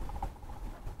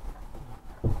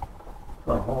 It's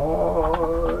a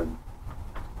hard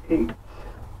 8.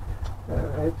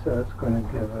 Alright, so it's going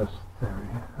to give us 30.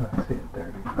 Let's see,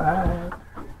 35.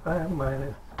 35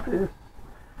 minus this.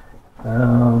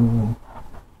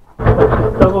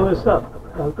 Let's double this up.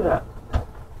 How's that?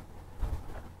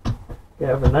 You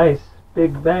have a nice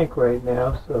big bank right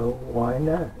now, so why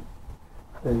not?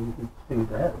 So you can see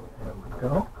that. There we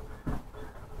go.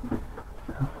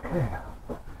 Okay.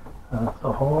 That's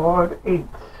a hard 8.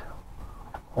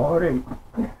 Hard 8.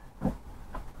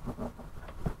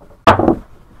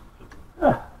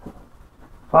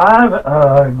 5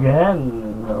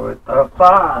 again with the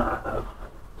 5.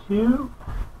 2,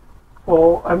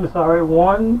 4. I'm sorry.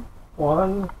 1,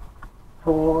 1,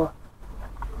 4.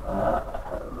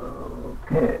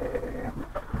 Okay.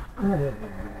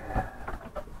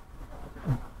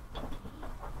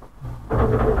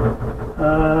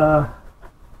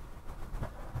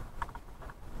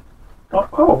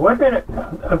 Oh, what did it?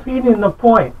 I'm feeding the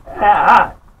point.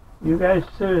 You guys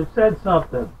should have said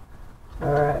something.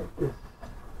 All right,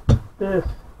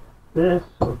 this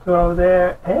will throw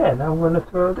there, and I'm going to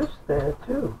throw this there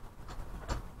too.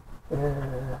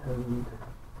 And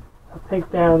I'll take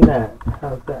down that.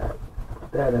 How's that?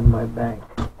 Put that in my bank.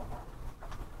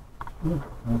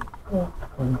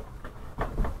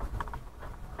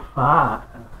 5.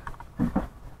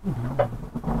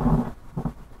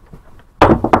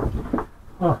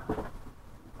 Oh,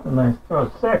 a nice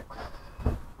throw. 6.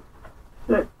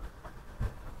 6.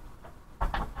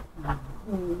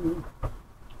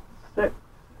 6.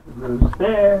 Lose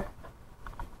there.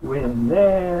 Win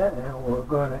there. And we're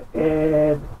gonna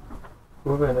add.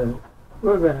 We're gonna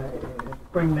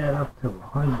bring that up to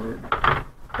 100.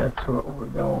 That's what we're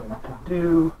going to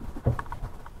do.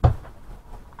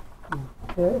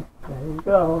 Okay, there you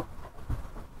go.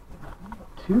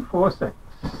 2, 4, 6.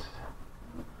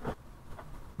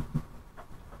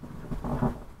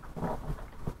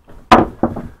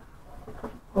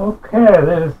 Okay,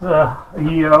 there's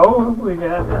yo. We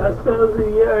got ourselves a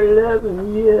year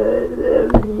 11. Year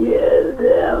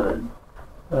 11.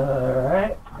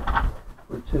 Alright.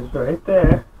 Which is right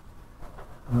there.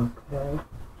 Okay.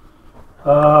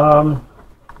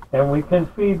 And we can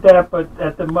feed that, but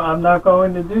I'm not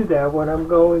going to do that. What I'm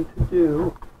going to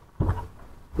do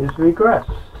is regress.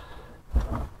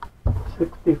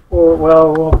 64,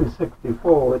 well, it won't be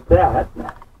 64 with that.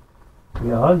 It'll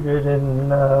be 100 and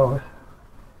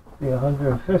be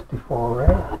 154,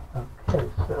 right? Okay,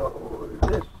 so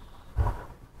this,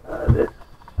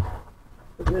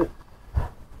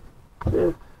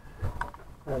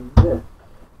 and this.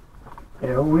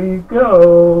 There we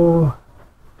go.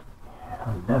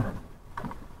 11.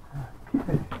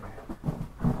 Okay.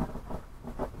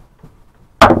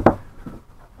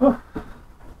 Oh,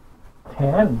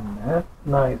 10. That's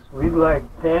nice. We like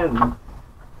 10.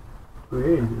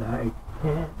 We like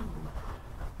 10.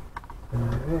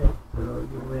 Alright, so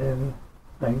you win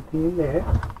 19 there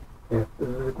after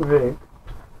the break,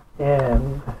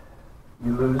 and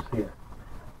you lose here.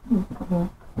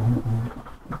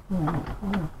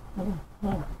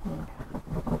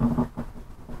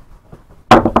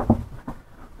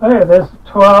 Okay, there's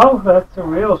 12. That's a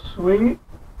real sweet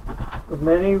for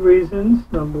many reasons.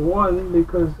 Number one,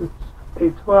 because it's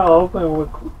a 12,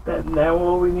 and now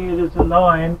all we need is a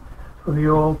 9 for the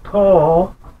old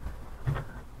toll.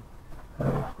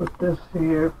 I'll put this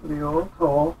here for the old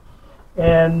toll.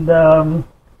 And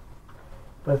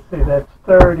let's see, that's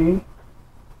 30.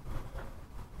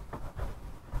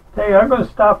 Hey, I'm going to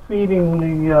stop feeding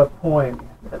the point.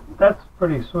 That's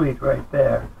pretty sweet right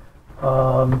there.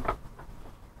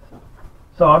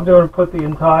 So I'm going to put the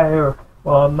entire,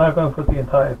 well, I'm not going to put the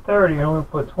entire 30. I'm going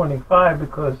to put 25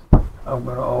 because I'm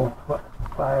going to owe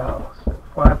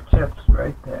 5 chips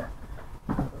right there.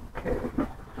 Okay.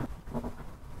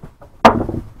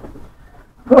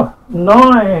 Oh,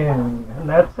 9, and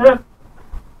that's it.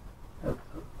 That's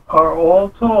our all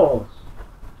tolls.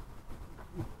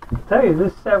 I tell you,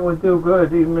 this set would do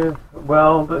good, even if,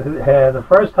 well, the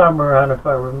first time around, if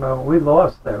I remember, we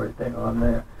lost everything on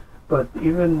there. But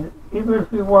even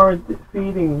if we weren't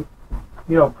feeding,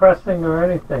 pressing or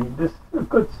anything, this is a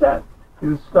good set.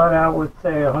 You start out with,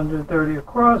 say, 130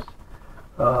 across,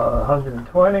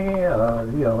 120,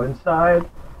 inside,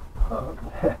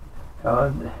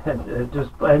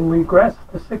 and regress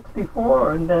to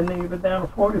 64, and then even down to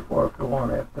 44 if you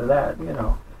want after that,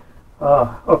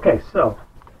 Okay, so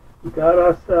we got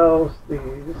ourselves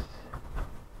these.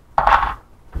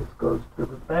 This goes to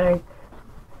the bank.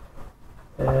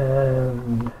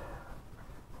 And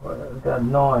we got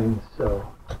 9, so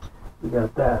we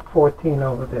got that. 14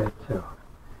 over there too.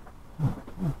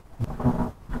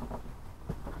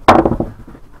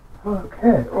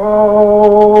 Okay.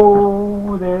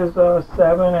 Oh, there's a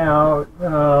 7 out.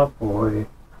 Oh boy.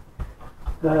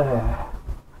 There.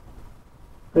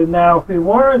 But now, if we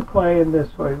weren't playing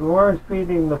this way, we weren't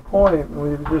feeding the point. We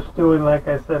were just doing, like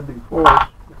I said before.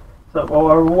 So,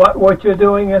 or what you're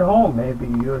doing at home, maybe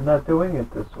you're not doing it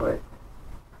this way.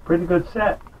 Pretty good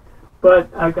set. But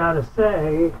I gotta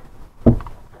say,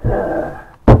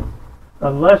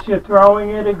 unless you're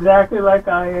throwing it exactly like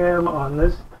I am on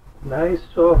this nice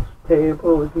soft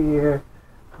table here,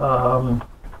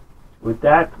 with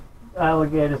that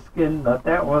alligator skin, not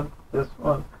that one, this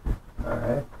one,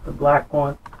 alright, the black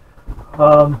one,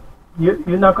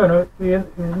 you're not gonna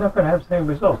have the same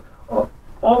results.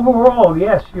 Overall,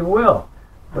 yes, you will,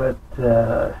 but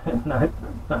not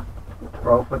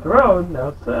throw for throw.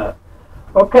 No, sir.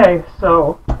 Okay,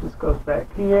 so this goes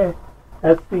back here.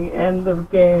 That's the end of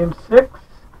game 6.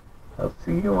 I'll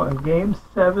see you on game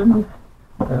 7.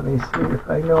 Let me see if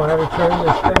I know how to turn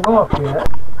this thing off yet.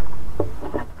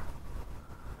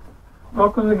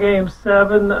 Welcome to game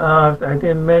 7. I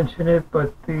didn't mention it,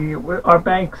 but our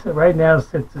bank right now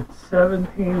sits at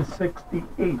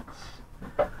 1768.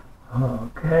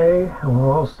 Okay, and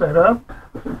we're all set up,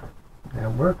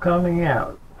 and we're coming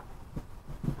out.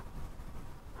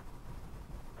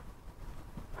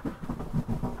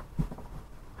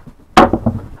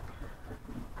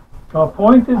 Our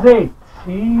point is 8.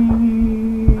 See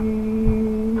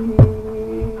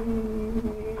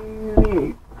the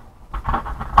 8.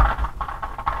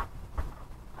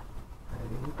 There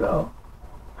you go.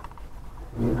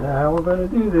 See how we're going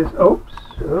to do this. Oops.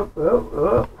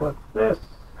 Oh, what's this?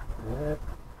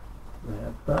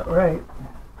 That's not right.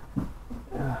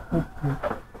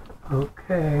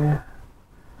 Okay.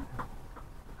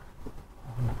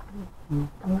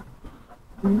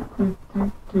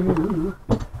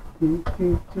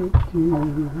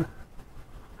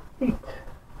 Eight.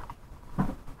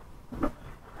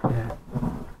 Yeah.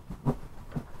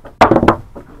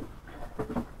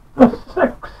 A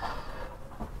 6.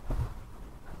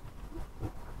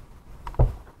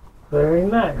 Very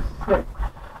nice. 6.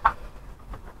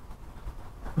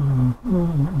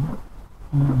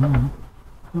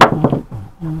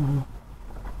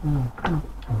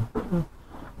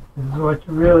 This is what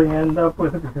you really end up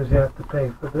with because you have to pay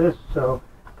for this. So,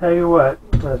 tell you what,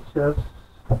 let's just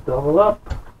double up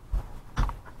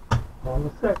on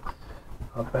the 6.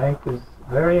 Our bank is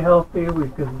very healthy. We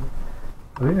can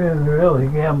really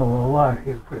gamble a lot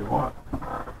here if we want.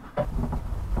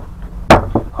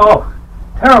 Oh,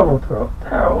 terrible throw.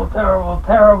 Terrible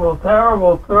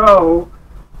throw.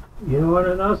 You want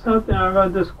to know something? I'm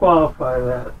going to disqualify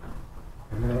that.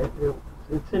 All right.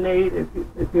 It's an 8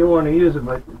 if you want to use it,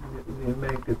 but you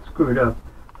make it screwed up.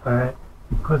 All right.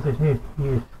 Because it hit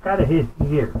here. It's got to hit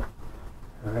here.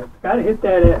 All right. It's got to hit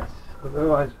that S.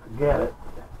 Otherwise, forget it.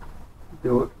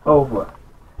 Do it over.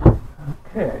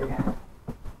 Okay.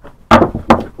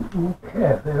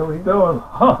 Okay, there we go.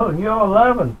 Oh, you're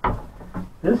 11.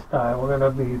 This time we're going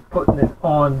to be putting it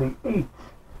on the 8.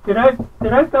 Did I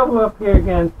double up here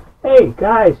again? Hey,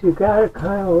 guys, you got to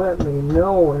kind of let me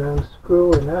know when I'm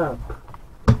screwing up.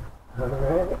 All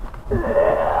right.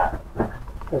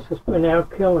 I've just been out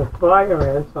killing fire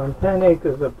ants on 10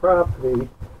 acres of property.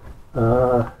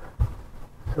 So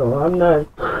I'm not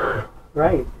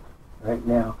right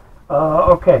now.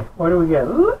 Okay, what do we get?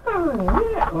 11,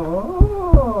 yeah.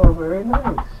 Oh, very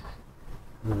nice.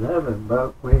 11,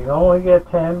 but we only get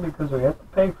 10 because we have to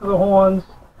pay for the horns.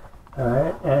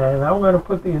 Alright, and I'm going to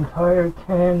put the entire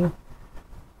 10.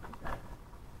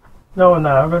 No,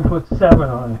 I'm going to put 7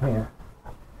 on here.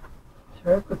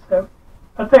 Should I put 7?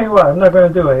 I'll tell you what, I'm not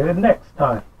going to do it. Next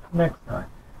time.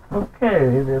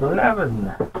 Okay, the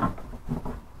 11.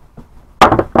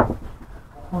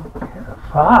 Okay,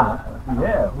 5.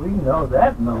 Yeah, we know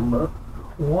that number.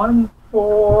 1,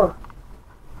 4,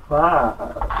 5.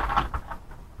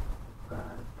 Right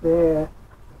there. It's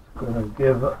going to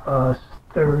give us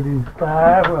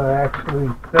 35, or actually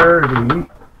 30.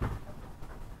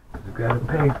 We've got to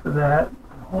pay for that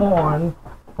horn.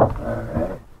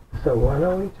 Alright, so why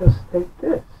don't we just take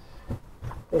this?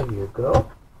 There you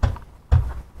go.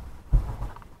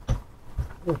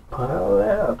 Just pile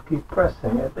that up. Keep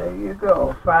pressing it. There you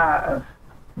go. 5.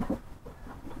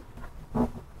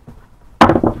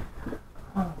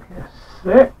 Okay,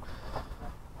 6.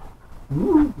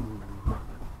 Ooh.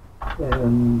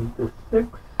 And the 6.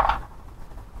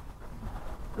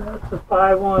 That's a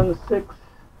 516,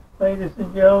 ladies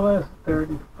and gentlemen. It's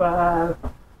 35.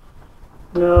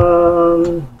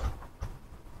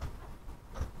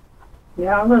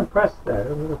 Yeah, I'm going to press that.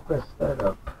 I'm going to press that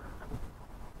up.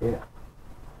 Yeah.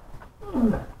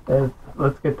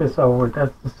 Let's get this over.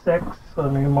 That's the 6.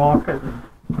 Let me mark it.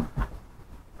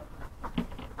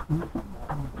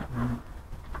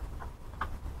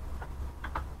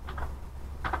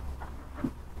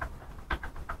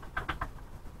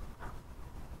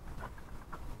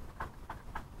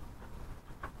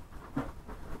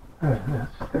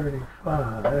 That's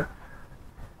 35.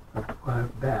 That's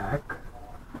 5 back.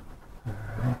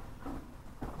 Alright.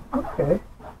 Okay.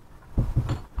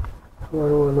 What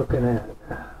are we looking at?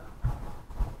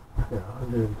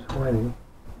 120.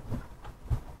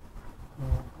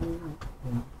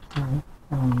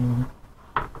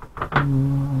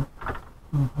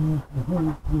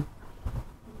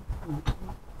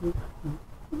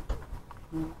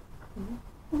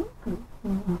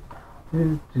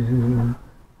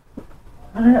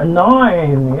 A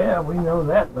 9, yeah, we know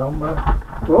that number.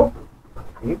 Whoop,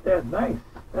 ain't that nice?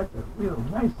 That's a real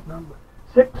nice number.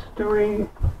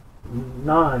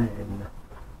 639.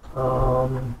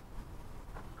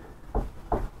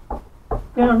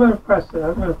 Yeah, I'm going to press it.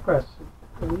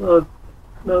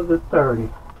 Another 30.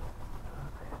 Okay,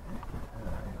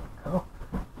 there you go.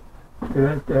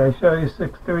 Good. Did I show you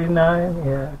 639?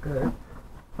 Yeah, good.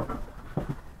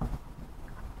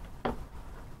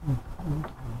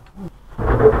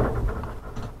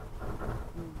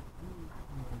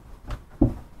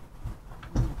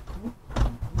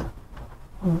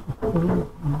 Oh,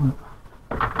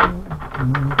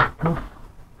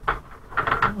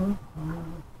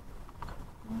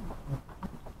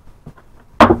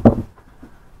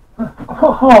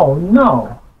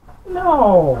 no.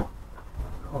 No.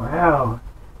 Wow.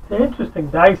 It's an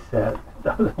interesting dice set.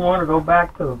 Doesn't want to go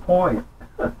back to the point.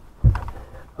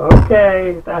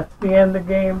 Okay, that's the end of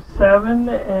game 7,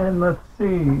 and let's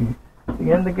see.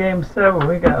 The end of game 7,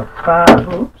 we got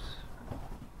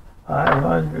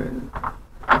 500.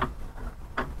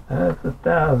 That's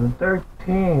 1,000,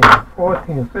 13,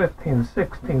 14, 15, 16,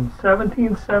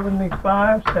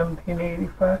 1775,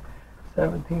 1785,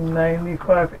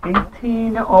 1795,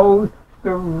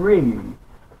 1803.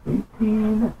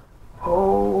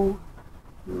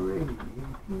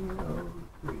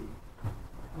 1803.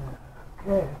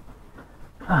 Okay.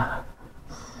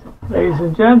 Ladies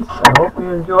and gents, I hope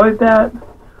you enjoyed that.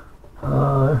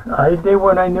 I did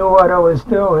when I knew what I was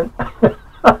doing.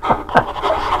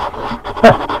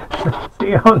 See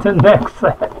you on the next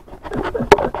set.